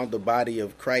how the body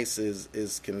of Christ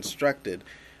is constructed.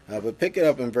 But pick it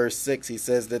up in verse 6. He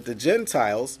says that the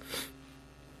Gentiles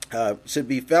should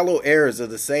be fellow heirs of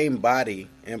the same body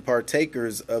and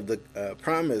partakers of the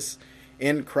promise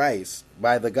in Christ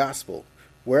by the gospel,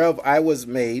 whereof I was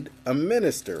made a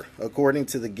minister according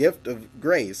to the gift of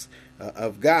grace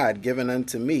of God given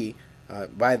unto me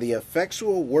by the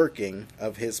effectual working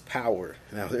of his power.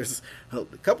 Now, there's a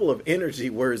couple of energy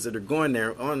words that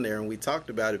are on there, and we talked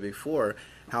about it before,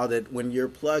 how that when you're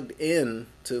plugged in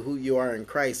to who you are in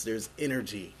Christ, there's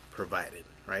energy provided,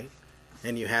 right?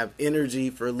 And you have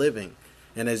energy for living.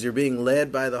 And as you're being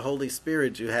led by the Holy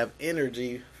Spirit, you have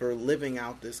energy for living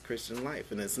out this Christian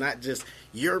life. And it's not just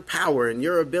your power and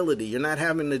your ability. You're not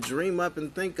having to dream up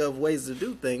and think of ways to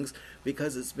do things,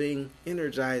 because it's being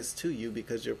energized to you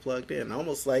because you're plugged in.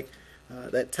 Almost like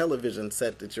that television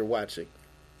set that you're watching.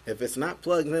 If it's not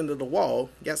plugged into the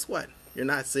wall, guess what? You're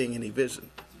not seeing any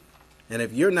vision. And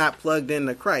if you're not plugged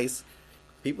into Christ,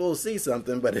 people will see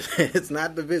something, but it's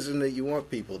not the vision that you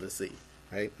want people to see.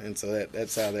 Right? And so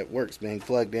that's how that works, being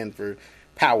plugged in for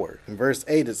power. In verse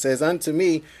 8 it says, unto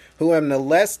me, who am the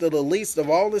less of the least of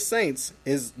all the saints,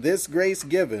 is this grace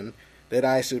given, that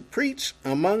I should preach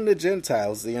among the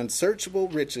Gentiles the unsearchable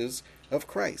riches of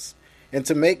Christ, and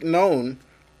to make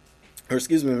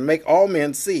all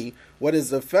men see what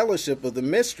is the fellowship of the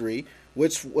mystery,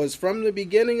 which was from the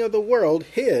beginning of the world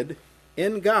hid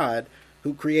in God,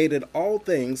 who created all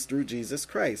things through Jesus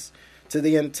Christ, to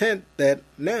the intent that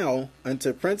now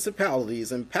unto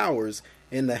principalities and powers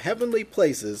in the heavenly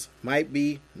places might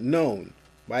be known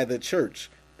by the church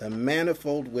the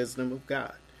manifold wisdom of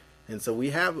God. And so we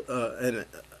have an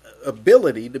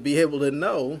ability to be able to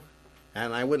know,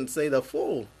 and I wouldn't say the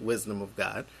full wisdom of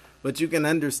God, but you can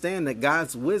understand that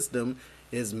God's wisdom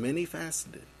is many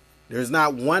faceted. There's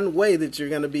not one way that you're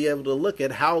going to be able to look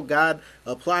at how God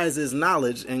applies his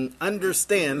knowledge and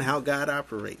understand how God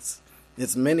operates.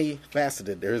 It's many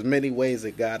faceted. There's many ways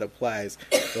that God applies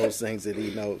those things that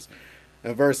he knows.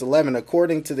 In verse 11,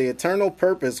 according to the eternal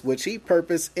purpose which he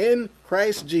purposed in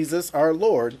Christ Jesus our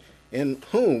Lord, in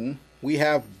whom we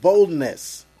have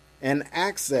boldness and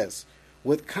access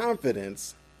with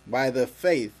confidence by the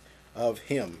faith of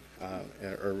him,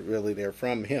 or really they're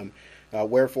from him.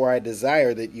 Wherefore I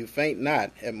desire that you faint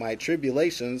not at my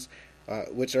tribulations,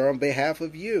 which are on behalf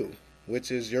of you,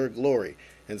 which is your glory.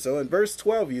 And so in verse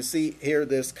 12, you see here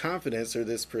this confidence or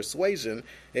this persuasion.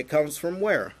 It comes from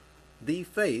where? The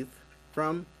faith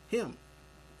from him.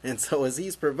 And so as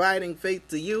he's providing faith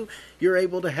to you, you're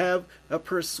able to have a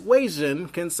persuasion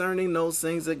concerning those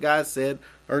things that God said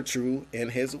are true in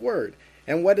his word.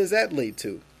 And what does that lead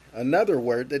to? Another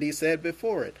word that he said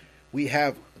before it. We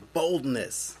have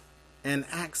boldness and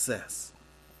access.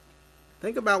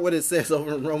 Think about what it says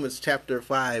over in Romans chapter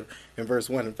 5 and verse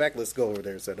 1. In fact, let's go over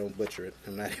there so I don't butcher it.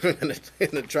 I'm not even going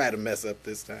to try to mess up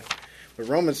this time. But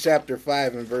Romans chapter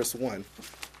 5 and verse 1.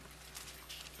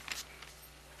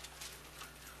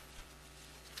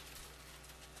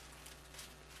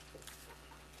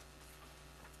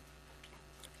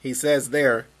 He says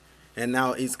there, and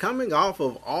now he's coming off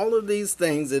of all of these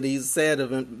things that he's said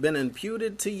have been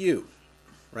imputed to you,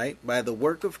 right, by the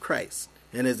work of Christ.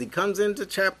 And as he comes into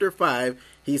chapter 5,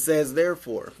 he says,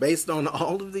 therefore, based on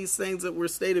all of these things that were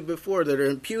stated before that are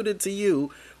imputed to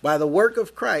you by the work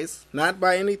of Christ, not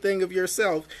by anything of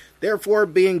yourself, therefore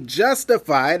being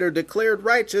justified or declared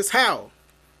righteous, how?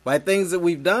 By things that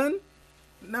we've done?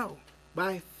 No,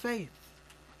 by faith.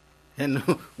 And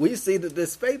we see that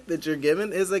this faith that you're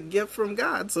given is a gift from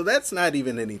God. So that's not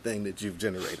even anything that you've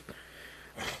generated.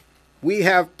 We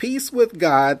have peace with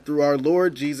God through our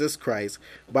Lord Jesus Christ,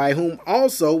 by whom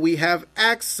also we have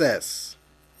access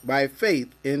by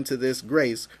faith into this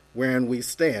grace wherein we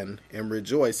stand and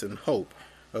rejoice in hope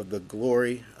of the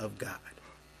glory of God.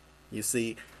 You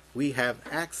see, we have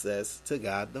access to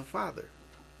God the Father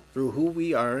through who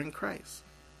we are in Christ.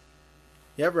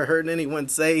 You ever heard anyone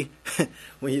say,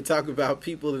 when you talk about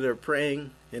people that are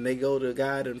praying and they go to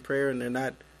God in prayer and they're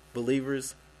not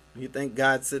believers, you think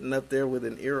God's sitting up there with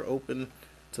an ear open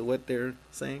to what they're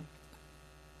saying?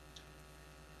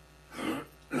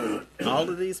 All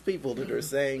of these people that are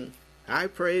saying, I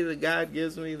pray that God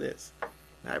gives me this.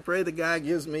 I pray that God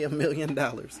gives me $1 million.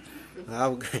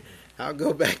 I'll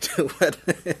go back to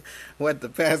what the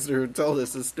pastor told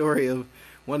us, the story of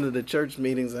one of the church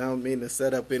meetings. I don't mean to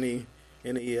set up any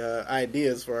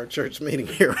ideas for our church meeting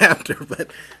hereafter,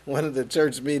 but one of the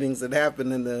church meetings that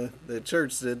happened in the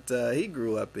church that he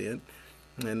grew up in,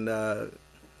 and it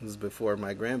was before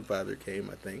my grandfather came,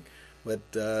 I think, but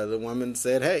the woman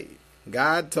said, hey,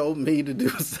 God told me to do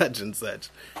such and such,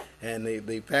 and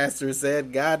the pastor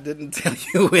said, God didn't tell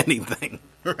you anything,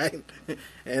 right?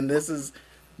 And this is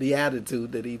the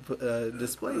attitude that he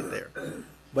displayed there.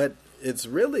 But it's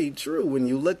really true. When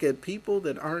you look at people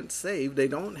that aren't saved, they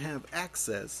don't have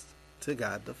access to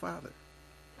God the Father.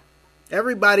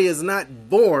 Everybody is not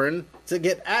born to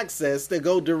get access to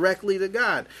go directly to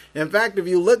God. In fact, if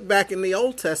you look back in the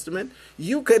Old Testament,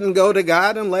 you couldn't go to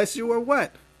God unless you were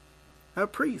what? A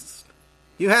priest.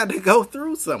 You had to go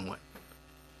through someone.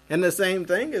 And the same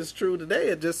thing is true today.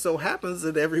 It just so happens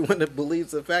that everyone that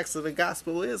believes the facts of the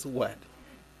gospel is what?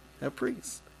 A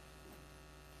priest.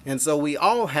 And so we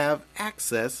all have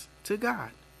access to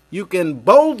God. You can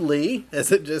boldly,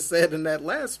 as it just said in that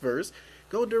last verse,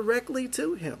 go directly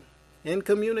to him in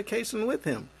communication with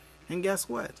him. And guess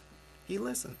what? He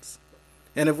listens.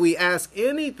 And if we ask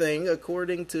anything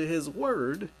according to his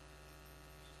word,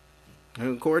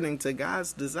 and according to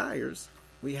God's desires,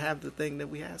 we have the thing that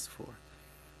we ask for.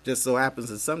 Just so happens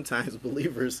that sometimes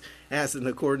believers ask in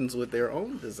accordance with their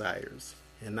own desires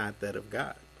and not that of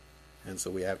God. And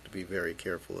so we have to be very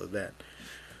careful of that.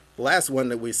 The last one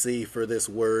that we see for this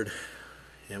word,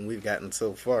 and we've gotten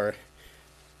so far,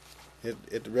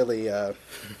 it really,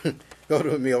 go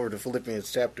to me over to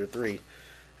Philippians chapter 3.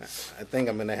 I think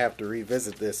I'm going to have to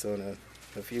revisit this on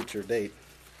a future date.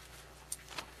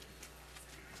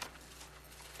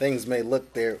 Things may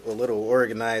look there a little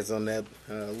organized on that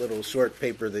little short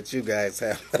paper that you guys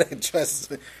have, but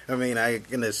I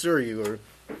can assure you, or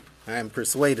I'm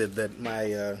persuaded that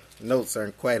my notes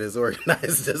aren't quite as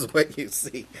organized as what you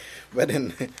see. But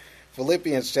in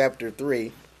Philippians chapter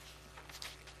 3,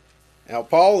 now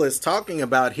Paul is talking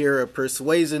about here a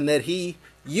persuasion that he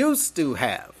used to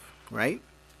have, right?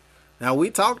 Now we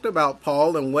talked about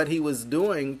Paul and what he was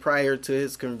doing prior to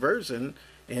his conversion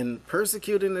and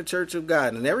persecuting the church of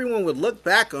God. And everyone would look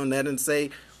back on that and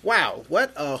say, wow,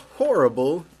 what a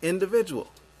horrible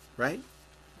individual, right?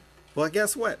 Well,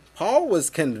 guess what? Paul was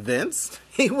convinced,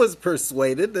 he was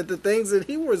persuaded that the things that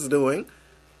he was doing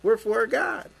were for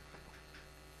God.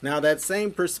 Now, that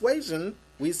same persuasion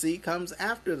we see comes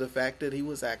after the fact that he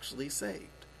was actually saved.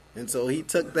 And so he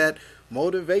took that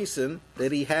motivation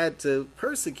that he had to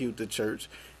persecute the church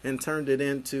and turned it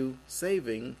into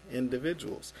saving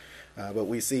individuals. But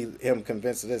we see him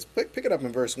convinced of this. Pick it up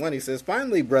in verse 1. He says,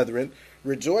 finally, brethren,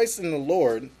 rejoice in the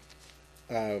Lord.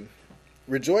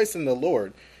 Rejoice in the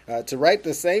Lord. To write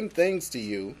the same things to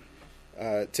you,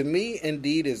 to me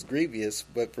indeed is grievous,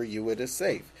 but for you it is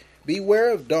safe.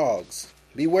 Beware of dogs.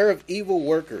 Beware of evil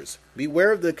workers.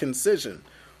 Beware of the concision.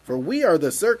 For we are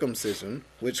the circumcision,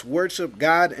 which worship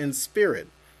God in spirit,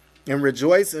 and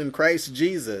rejoice in Christ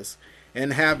Jesus,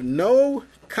 and have no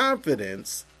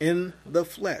confidence in the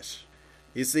flesh.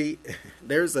 You see,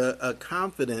 there's a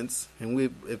confidence, and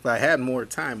if I had more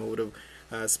time, I would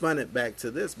have spun it back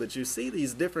to this, but you see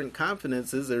these different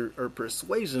confidences or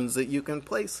persuasions that you can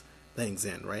place things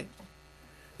in, right?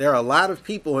 There are a lot of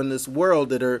people in this world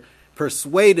that are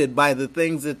persuaded by the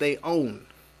things that they own.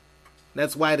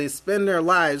 That's why they spend their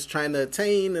lives trying to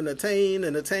attain and attain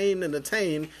and attain and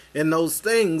attain, and those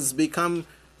things become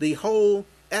the whole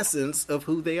essence of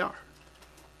who they are.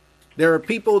 There are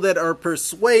people that are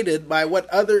persuaded by what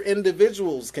other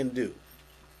individuals can do.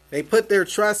 They put their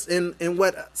trust in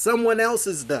what someone else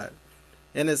has done.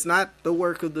 And it's not the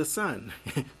work of the Son.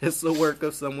 It's the work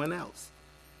of someone else.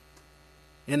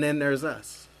 And then there's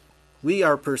us. We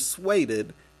are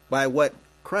persuaded by what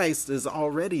Christ has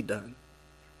already done.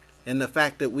 And the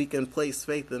fact that we can place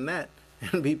faith in that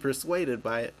and be persuaded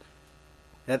by it,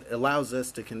 that allows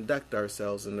us to conduct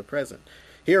ourselves in the present.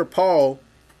 Here, Paul,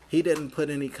 he didn't put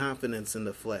any confidence in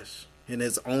the flesh, in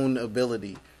his own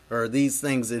ability, or these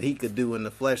things that he could do in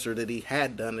the flesh or that he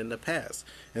had done in the past.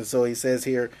 And so he says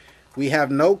here, we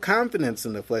have no confidence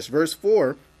in the flesh. Verse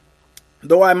 4,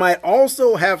 though I might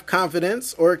also have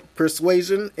confidence or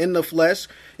persuasion in the flesh,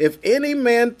 if any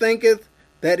man thinketh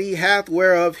that he hath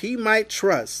whereof he might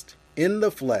trust in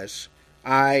the flesh,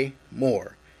 I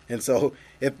more. And so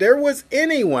if there was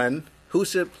anyone who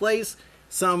should place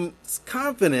some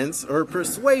confidence or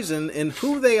persuasion in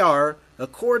who they are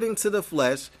according to the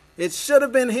flesh, it should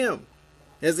have been him,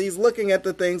 as he's looking at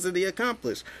the things that he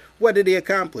accomplished. What did he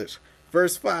accomplish?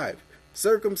 Verse 5,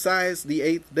 circumcised the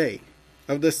 8th day,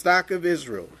 of the stock of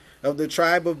Israel, of the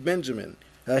tribe of Benjamin,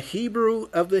 a Hebrew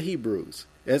of the Hebrews,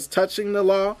 as touching the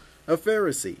law, a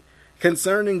Pharisee,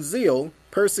 concerning zeal,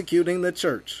 persecuting the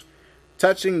church,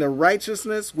 touching the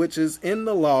righteousness which is in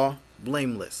the law,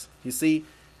 blameless. You see,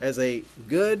 as a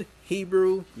good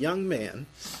Hebrew young man,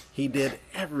 he did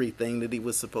everything that he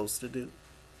was supposed to do.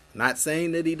 Not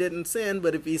saying that he didn't sin,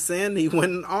 but if he sinned, he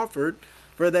went and offered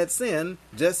for that sin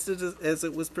just as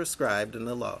it was prescribed in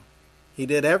the law. He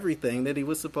did everything that he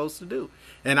was supposed to do.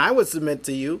 And I would submit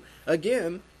to you,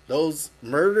 again, those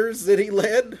murders that he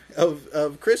led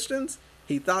of Christians,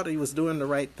 he thought he was doing the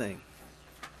right thing.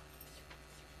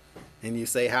 And you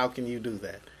say, how can you do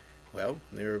that? Well,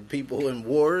 there are people in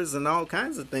wars and all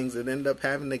kinds of things that end up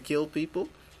having to kill people.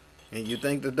 And you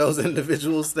think that those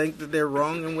individuals think that they're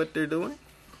wrong in what they're doing?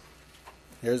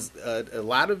 There's a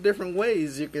lot of different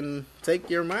ways you can take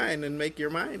your mind and make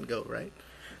your mind go, right?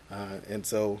 And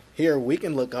so here we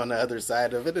can look on the other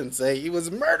side of it and say he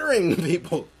was murdering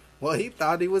people. Well, he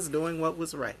thought he was doing what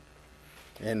was right.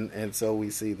 And so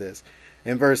we see this.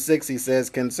 In verse 6, he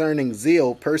says, concerning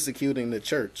zeal, persecuting the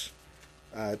church,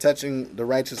 touching the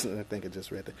righteousness, I think I just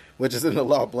read that, which is in the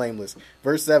law, blameless.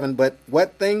 Verse 7, but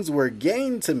what things were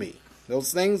gain to me,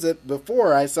 those things that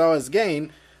before I saw as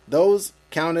gain, those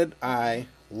counted I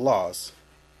loss.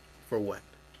 For what?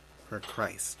 For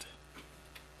Christ.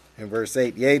 In verse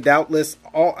 8, yea, doubtless,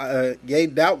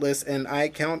 and I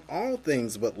count all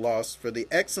things but loss for the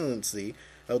excellency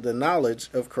of the knowledge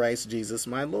of Christ Jesus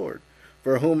my Lord,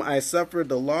 for whom I suffered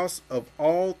the loss of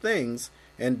all things,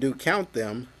 and do count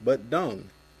them but dung,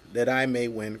 that I may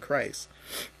win Christ,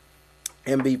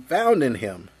 and be found in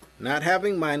him, not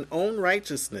having mine own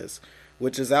righteousness,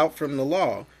 which is out from the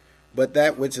law, but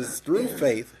that which is through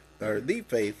faith, or the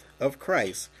faith of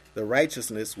Christ, the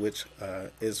righteousness which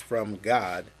is from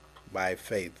God by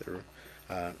faith.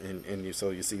 So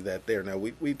you see that there. Now,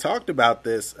 we talked about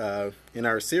this in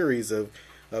our series of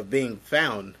being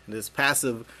found, this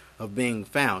passive of being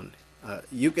found.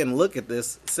 You can look at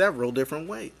this several different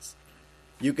ways.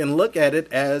 You can look at it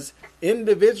as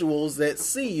individuals that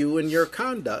see you in your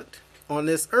conduct on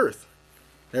this earth.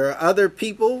 There are other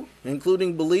people,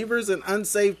 including believers and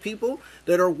unsaved people,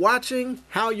 that are watching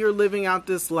how you're living out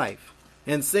this life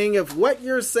and seeing if what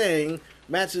you're saying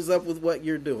matches up with what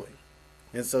you're doing.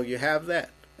 And so you have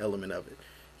that element of it.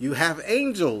 You have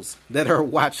angels that are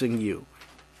watching you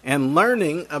and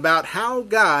learning about how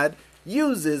God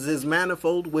uses his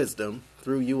manifold wisdom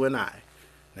through you and I.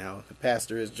 Now, the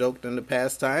pastor has joked in the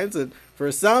past times that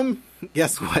for some,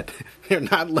 guess what? They're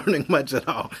not learning much at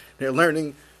all. They're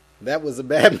learning that was a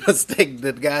bad mistake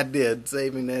that God did,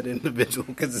 saving that individual,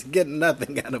 because he's getting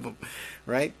nothing out of him,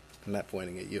 right? I'm not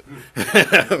pointing at you.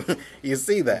 You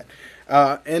see that.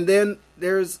 And then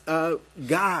there's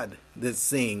God that's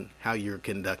seeing how you're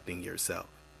conducting yourself.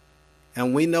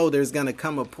 And we know there's going to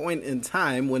come a point in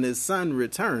time when his son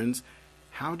returns.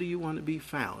 How do you want to be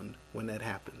found when that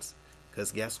happens?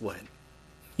 Because guess what?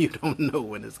 You don't know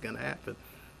when it's going to happen.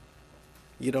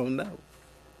 You don't know.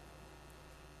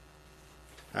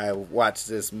 I watched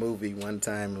this movie one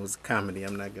time. It was a comedy.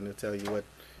 I'm not going to tell you what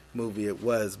movie it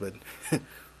was, but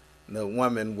the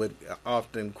woman would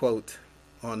often quote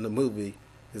on the movie,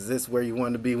 "Is this where you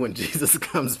want to be when Jesus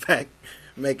comes back?"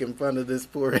 Making fun of this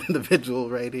poor individual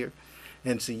right here.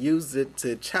 And she used it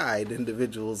to chide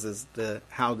individuals as to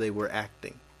how they were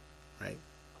acting, right?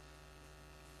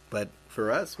 But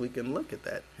for us, we can look at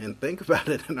that and think about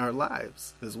it in our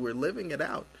lives as we're living it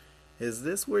out. Is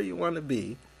this where you want to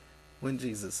be when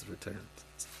Jesus returns?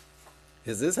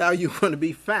 Is this how you want to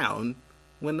be found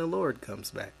when the Lord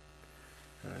comes back?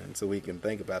 And so we can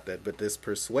think about that. But this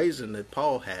persuasion that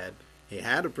Paul had, he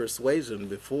had a persuasion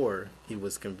before he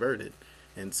was converted.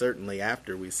 And certainly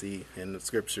after, we see in the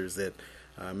scriptures that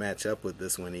match up with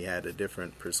this one, he had a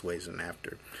different persuasion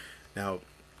after. Now,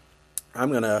 I'm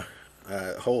going to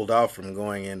hold off from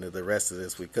going into the rest of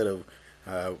this. We could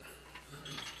have...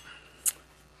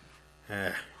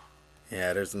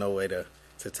 there's no way to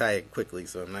tie it quickly,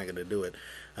 so I'm not going to do it.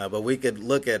 But we could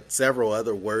look at several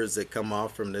other words that come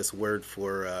off from this word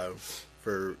for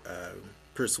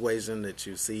persuasion that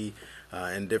you see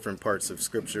in different parts of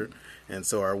Scripture. And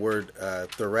so our word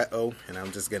thereo, and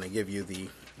I'm just going to give you the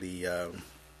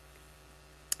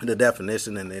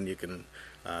definition, and then you can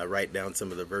write down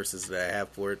some of the verses that I have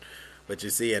for it. But you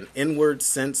see, an inward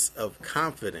sense of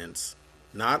confidence,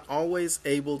 not always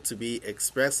able to be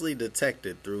expressly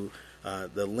detected through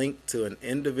the link to an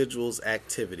individual's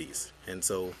activities. And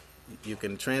so you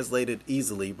can translate it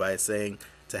easily by saying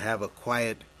to have a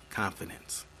quiet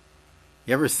confidence.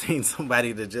 You ever seen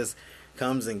somebody that just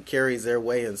comes and carries their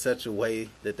way in such a way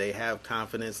that they have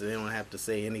confidence and they don't have to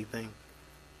say anything?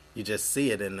 You just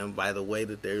see it in them by the way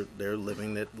that they're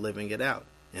living it out.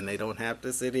 And they don't have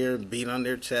to sit here and beat on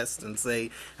their chest and say,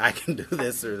 I can do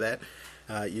this or that.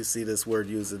 You see this word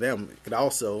used of them. It could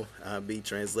also be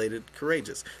translated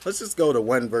courageous. Let's just go to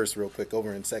one verse real quick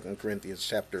over in 2 Corinthians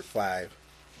chapter 5.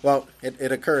 Well,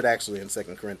 it occurred actually in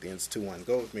 2 Corinthians 2:1.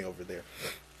 Go with me over there.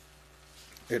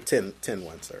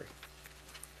 10:1, sorry.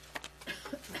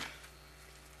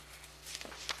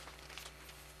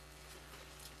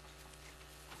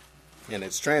 And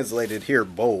it's translated here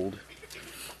bold,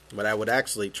 but I would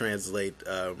actually translate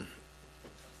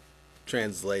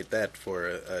that for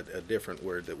a different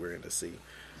word that we're going to see.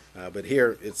 But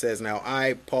here it says, now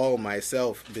I, Paul,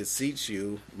 myself, beseech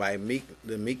you by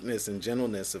the meekness and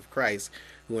gentleness of Christ,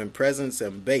 who in presence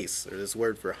am base, or this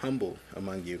word for humble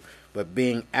among you, but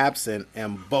being absent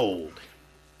am bold.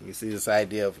 You see this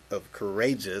idea of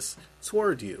courageous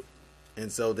toward you.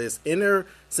 And so this inner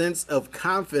sense of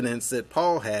confidence that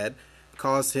Paul had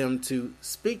caused him to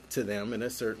speak to them in a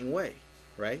certain way,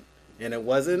 right? And it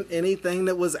wasn't anything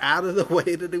that was out of the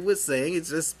way that he was saying. It's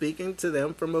just speaking to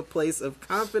them from a place of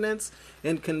confidence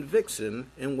and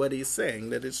conviction in what he's saying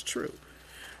that is true.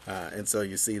 And so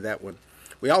you see that one.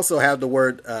 We also have the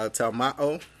word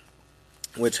talmao,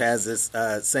 which has this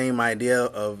same idea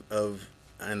of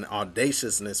an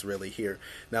audaciousness really here.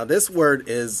 Now this word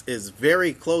is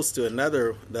very close to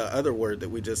the other word that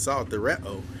we just saw,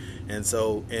 thereo. And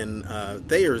so in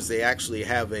Thayer's, they actually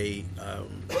have a...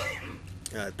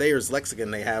 Thayer's lexicon,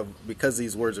 they have, because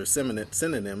these words are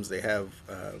synonyms, they have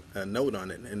a note on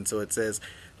it. And so it says,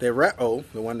 thereo,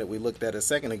 the one that we looked at a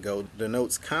second ago,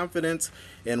 denotes confidence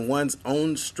in one's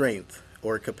own strength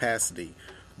or capacity,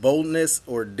 boldness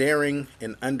or daring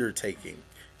in undertaking,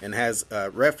 and has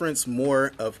reference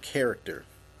more of character,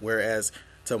 whereas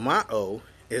tamao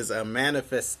is a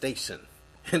manifestation.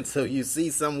 And so you see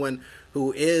someone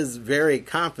who is very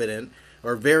confident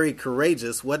or very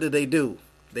courageous, what do?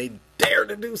 They dare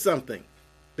to do something.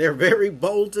 They're very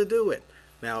bold to do it.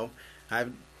 Now,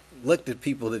 I've looked at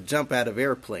people that jump out of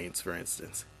airplanes, for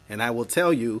instance, and I will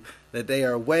tell you that they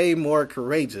are way more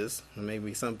courageous,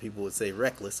 maybe some people would say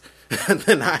reckless,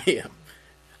 than I am.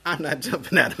 I'm not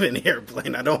jumping out of an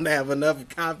airplane. I don't have enough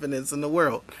confidence in the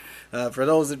world. For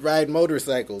those that ride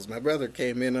motorcycles, my brother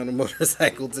came in on a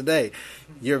motorcycle today.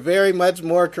 You're very much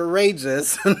more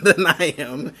courageous than I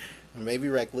am. Maybe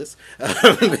reckless,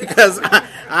 because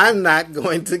I'm not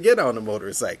going to get on a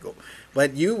motorcycle.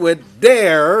 But you would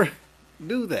dare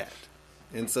do that.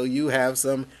 And so you have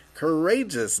some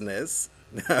courageousness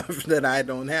that I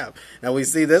don't have. Now we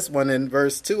see this one in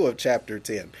verse 2 of chapter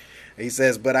 10. He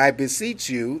says, but I beseech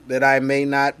you that I may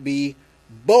not be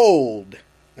bold.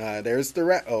 There's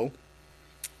thereo,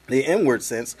 the inward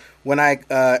sense, when I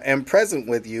am present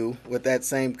with you with that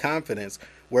same confidence,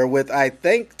 wherewith I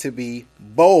think to be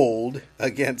bold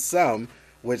against some,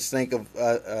 which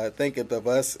thinketh of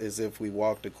us as if we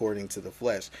walked according to the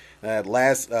flesh. That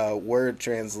last word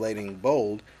translating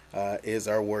bold is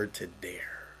our word to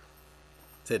dare.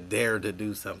 To dare to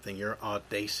do something. You're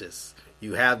audacious.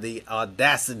 You have the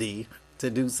audacity to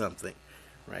do something,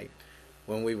 right?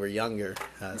 When we were younger,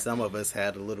 some of us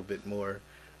had a little bit more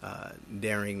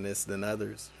daringness than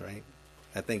others, right?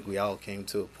 I think we all came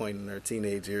to a point in our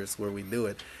teenage years where we do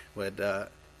it. But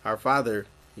our father,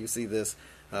 you see this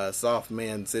soft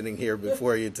man sitting here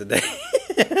before you today,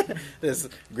 this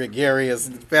gregarious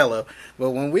fellow. But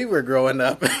when we were growing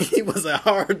up, he was a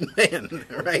hard man,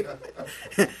 right?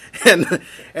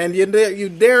 and you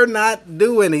dare not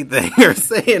do anything or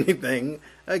say anything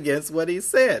against what he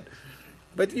said.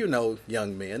 But you know,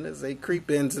 young men, as they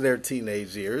creep into their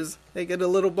teenage years, they get a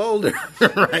little bolder,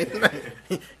 right?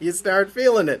 You start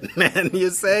feeling it, and you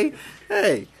say,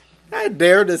 hey, I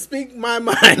dare to speak my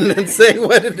mind and say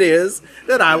what it is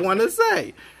that I want to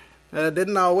say.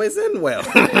 Didn't always end well,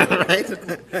 right?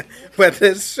 But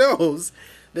this shows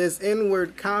this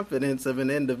inward confidence of an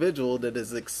individual that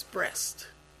is expressed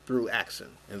through action.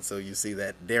 And so you see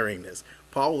that daringness.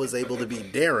 Paul was able to be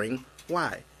daring.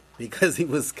 Why? Because he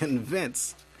was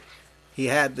convinced. He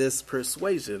had this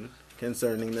persuasion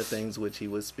concerning the things which he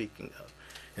was speaking of.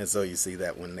 And so you see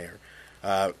that one there.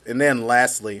 And then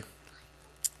lastly,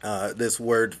 this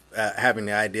word having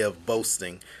the idea of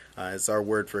boasting. It's our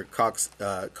word for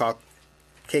caucasus.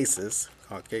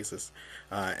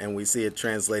 And we see it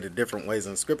translated different ways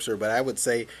in Scripture. But I would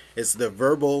say it's the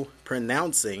verbal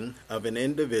pronouncing of an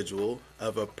individual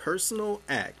of a personal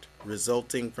act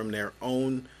resulting from their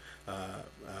own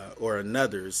or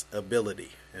another's ability.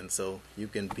 And so you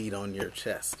can beat on your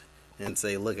chest and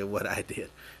say, look at what I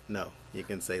did. No, you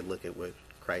can say, look at what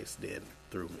Christ did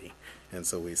through me. And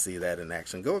so we see that in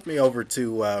action. Go with me over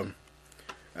to,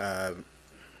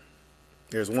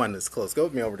 there's one that's close. Go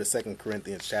with me over to 2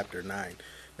 Corinthians chapter 9.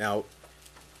 Now,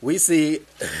 we see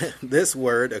this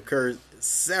word occur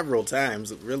several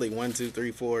times, really 1, 2,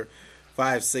 3, 4,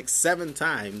 5, 6, 7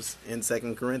 times in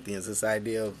 2 Corinthians, this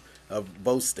idea of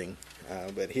boasting.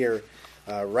 But here,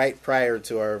 right prior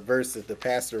to our verse that the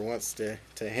pastor wants to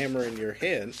hammer in your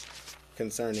head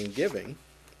concerning giving,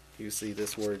 you see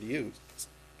this word used.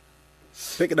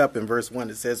 Pick it up in verse 1.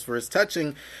 It says, for as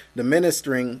touching the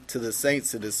ministering to the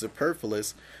saints, it is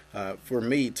superfluous for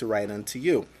me to write unto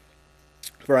you.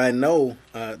 For I know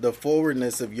the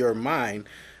forwardness of your mind,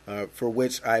 for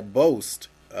which I boast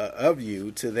of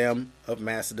you to them of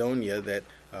Macedonia, that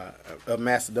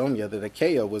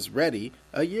Achaia was ready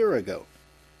a year ago,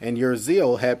 and your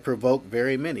zeal had provoked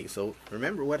very many. So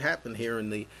remember what happened here in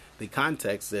the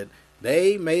context, that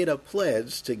they made a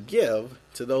pledge to give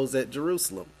to those at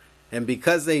Jerusalem. And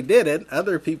because they did it,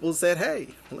 other people said, hey,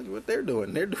 look at what they're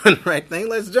doing. They're doing the right thing.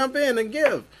 Let's jump in and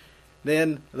give.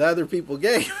 Then the other people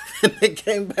gave, and they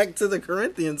came back to the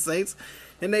Corinthian saints,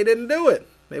 and they didn't do it.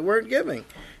 They weren't giving.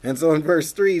 And so in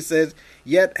verse 3 it says,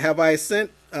 yet have I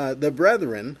sent the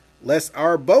brethren, lest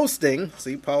our boasting,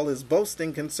 see, Paul is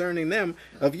boasting concerning them,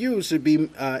 of you should be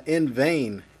in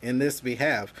vain in this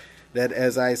behalf, that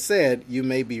as I said, you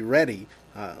may be ready,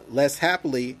 lest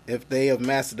happily, if they of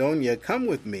Macedonia come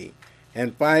with me,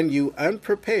 and find you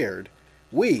unprepared,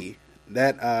 we,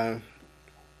 that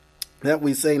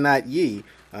we say not ye,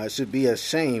 should be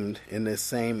ashamed in this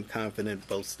same confident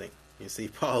boasting. You see,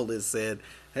 Paul has said,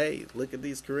 hey, look at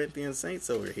these Corinthian saints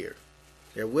over here.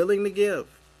 They're willing to give.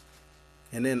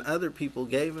 And then other people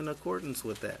gave in accordance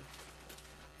with that.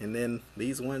 And then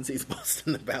these ones he's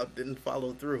boasting about didn't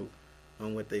follow through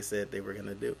on what they said they were going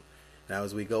to do. Now,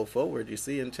 as we go forward, you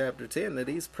see in chapter 10 that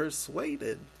he's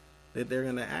persuaded that they're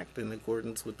going to act in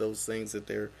accordance with those things that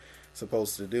they're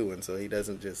supposed to do. And so he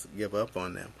doesn't just give up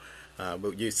on them.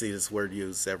 But you see this word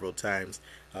used several times.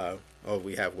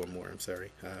 We have one more, I'm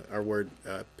sorry. Our word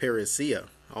parousia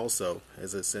also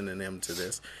is a synonym to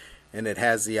this. And it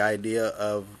has the idea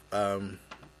of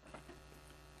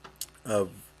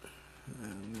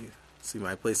see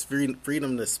my place,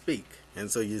 freedom to speak. And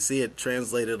so you see it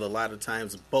translated a lot of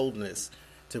times boldness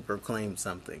to proclaim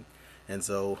something. And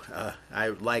so I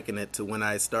liken it to when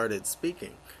I started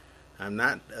speaking. I'm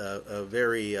not a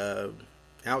very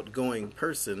outgoing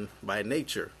person by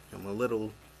nature. I'm a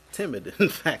little timid, in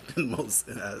fact, in most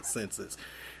senses.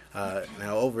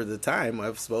 Now, over the time,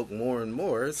 I've spoke more and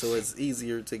more, so it's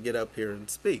easier to get up here and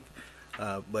speak.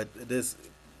 But this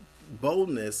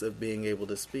boldness of being able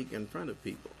to speak in front of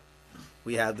people.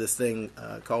 We have this thing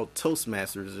called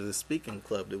Toastmasters, or the speaking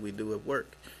club that we do at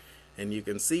work. And you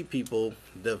can see people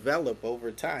develop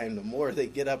over time. The more they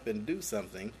get up and do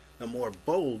something, the more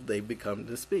bold they become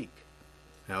to speak.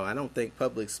 Now, I don't think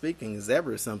public speaking is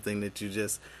ever something that you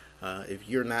just, if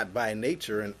you're not by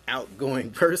nature an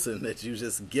outgoing person, that you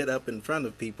just get up in front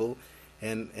of people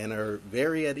and are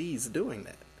very at ease doing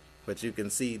that. But you can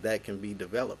see that can be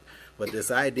developed. But this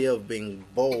idea of being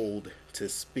bold to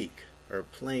speak, or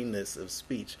plainness of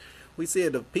speech, we see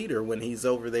it of Peter when he's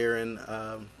over there in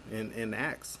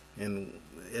Acts, and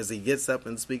as he gets up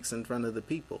and speaks in front of the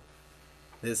people.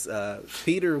 This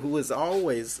Peter, who is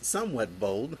always somewhat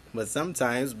bold, but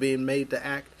sometimes being made to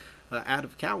act out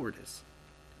of cowardice.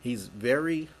 He's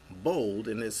very bold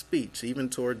in his speech, even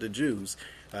toward the Jews,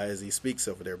 as he speaks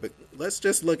over there. But let's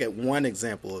just look at one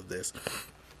example of this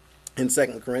in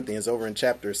 2 Corinthians, over in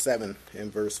chapter 7,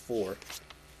 in verse 4.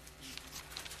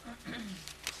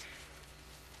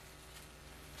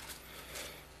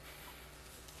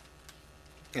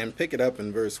 and pick it up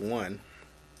in verse 1.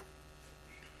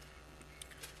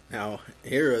 Now,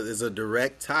 here is a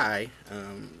direct tie,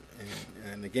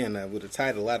 and again, I would have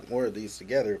tied a lot more of these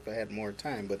together if I had more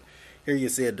time, but here you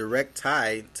see a direct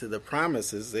tie to the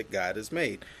promises that God has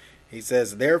made. He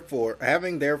says, therefore,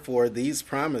 having therefore these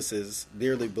promises,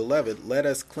 dearly beloved, let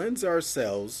us cleanse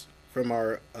ourselves from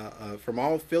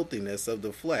all filthiness of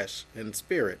the flesh and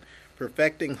spirit,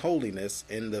 perfecting holiness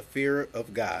in the fear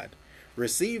of God.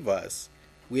 Receive us.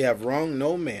 We have wronged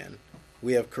no man.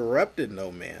 We have corrupted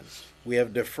no man. We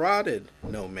have defrauded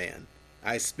no man.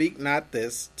 I speak not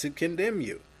this to condemn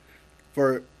you.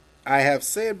 For I have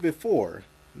said before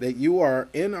that you are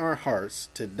in our hearts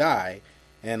to die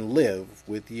and live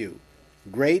with you.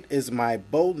 Great is my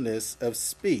boldness of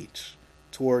speech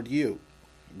toward you.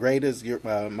 Great is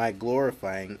my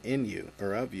glorifying in you,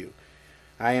 or of you.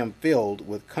 I am filled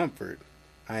with comfort.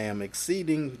 I am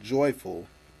exceeding joyful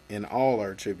in all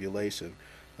our tribulation.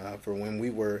 For when we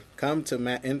were come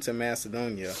into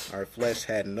Macedonia, our flesh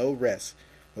had no rest,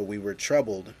 but we were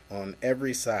troubled on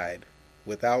every side.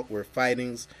 Without were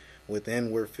fightings,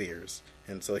 within were fears.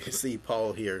 And so you see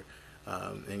Paul here,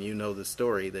 and you know the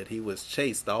story, that he was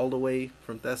chased all the way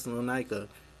from Thessalonica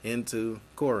into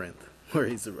Corinth, where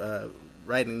he's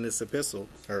writing this epistle,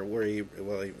 or where he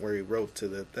wrote to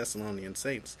the Thessalonian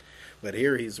saints. But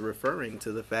here he's referring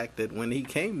to the fact that when he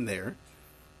came there,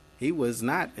 he was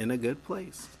not in a good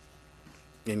place.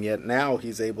 And yet now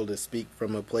he's able to speak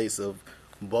from a place of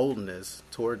boldness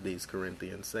toward these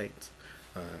Corinthian saints.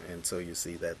 And so you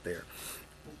see that there.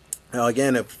 Now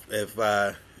again,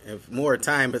 if more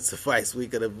time had sufficed, we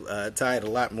could have tied a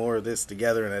lot more of this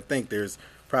together. And I think there's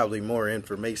probably more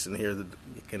information here that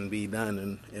can be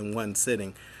done in one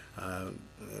sitting.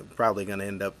 Probably going to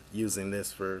end up using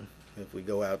this for if we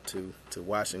go out to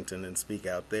Washington and speak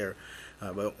out there.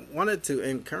 But wanted to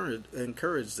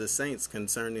encourage the saints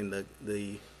concerning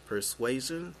the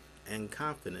persuasion and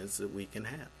confidence that we can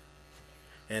have.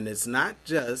 And it's not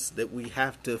just that we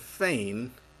have to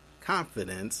feign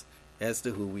confidence as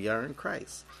to who we are in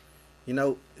Christ. You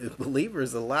know,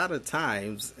 believers a lot of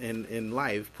times in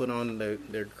life put on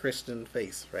their Christian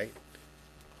face, right?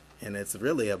 And it's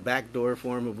really a backdoor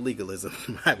form of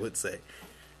legalism, I would say,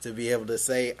 to be able to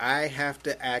say, I have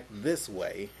to act this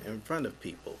way in front of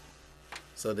people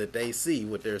so that they see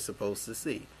what they're supposed to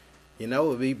see. You know, it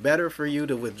would be better for you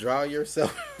to withdraw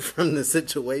yourself from the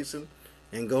situation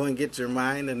and go and get your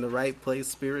mind in the right place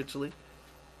spiritually.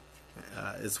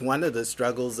 It's one of the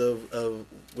struggles of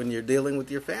when you're dealing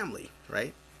with your family,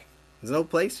 right? There's no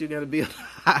place you're going to be able to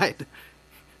hide.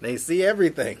 They see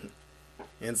everything.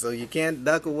 And so you can't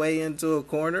duck away into a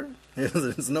corner.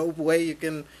 There's no way you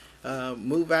can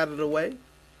move out of the way.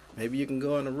 Maybe you can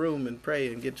go in a room and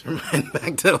pray and get your mind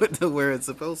back to where it's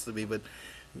supposed to be. But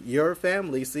your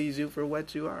family sees you for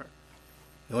what you are.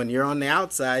 When you're on the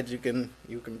outside, you can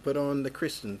put on the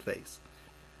Christian face.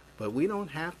 But we don't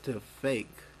have to fake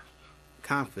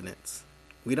confidence.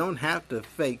 We don't have to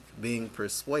fake being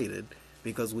persuaded,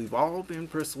 because we've all been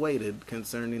persuaded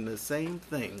concerning the same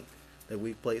thing that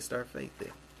we've placed our faith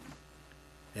in.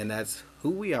 And that's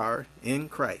who we are in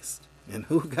Christ and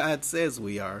who God says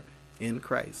we are in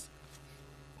Christ.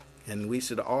 And we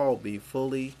should all be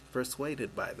fully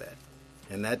persuaded by that.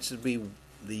 And that should be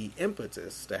the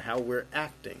impetus to how we're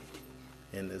acting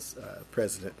in this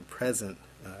present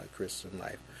Christian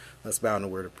life. Let's bow in a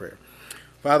word of prayer.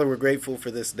 Father, we're grateful for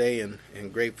this day and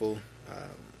grateful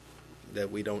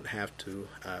that we don't have to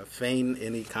feign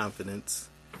any confidence,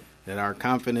 that our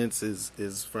confidence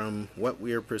is from what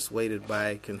we are persuaded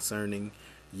by concerning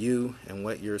you and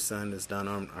what your Son has done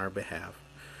on our behalf.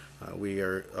 We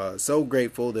are so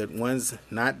grateful that one's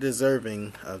not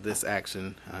deserving of this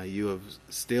action, you have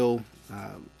still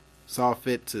saw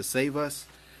fit to save us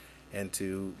and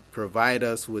to provide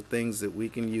us with things that we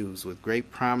can use, with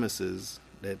great promises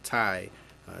that tie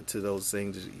to those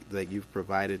things that you've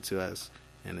provided to us,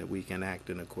 and that we can act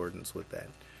in accordance with that.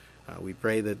 We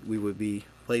pray that we would be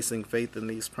placing faith in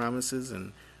these promises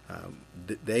and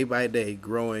day by day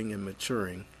growing and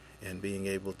maturing and being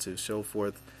able to show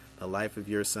forth the life of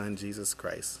your Son, Jesus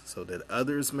Christ, so that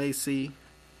others may see,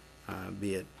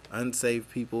 be it unsaved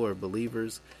people or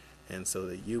believers, and so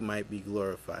that you might be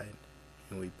glorified.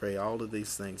 And we pray all of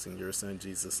these things in your Son,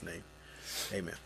 Jesus' name. Amen.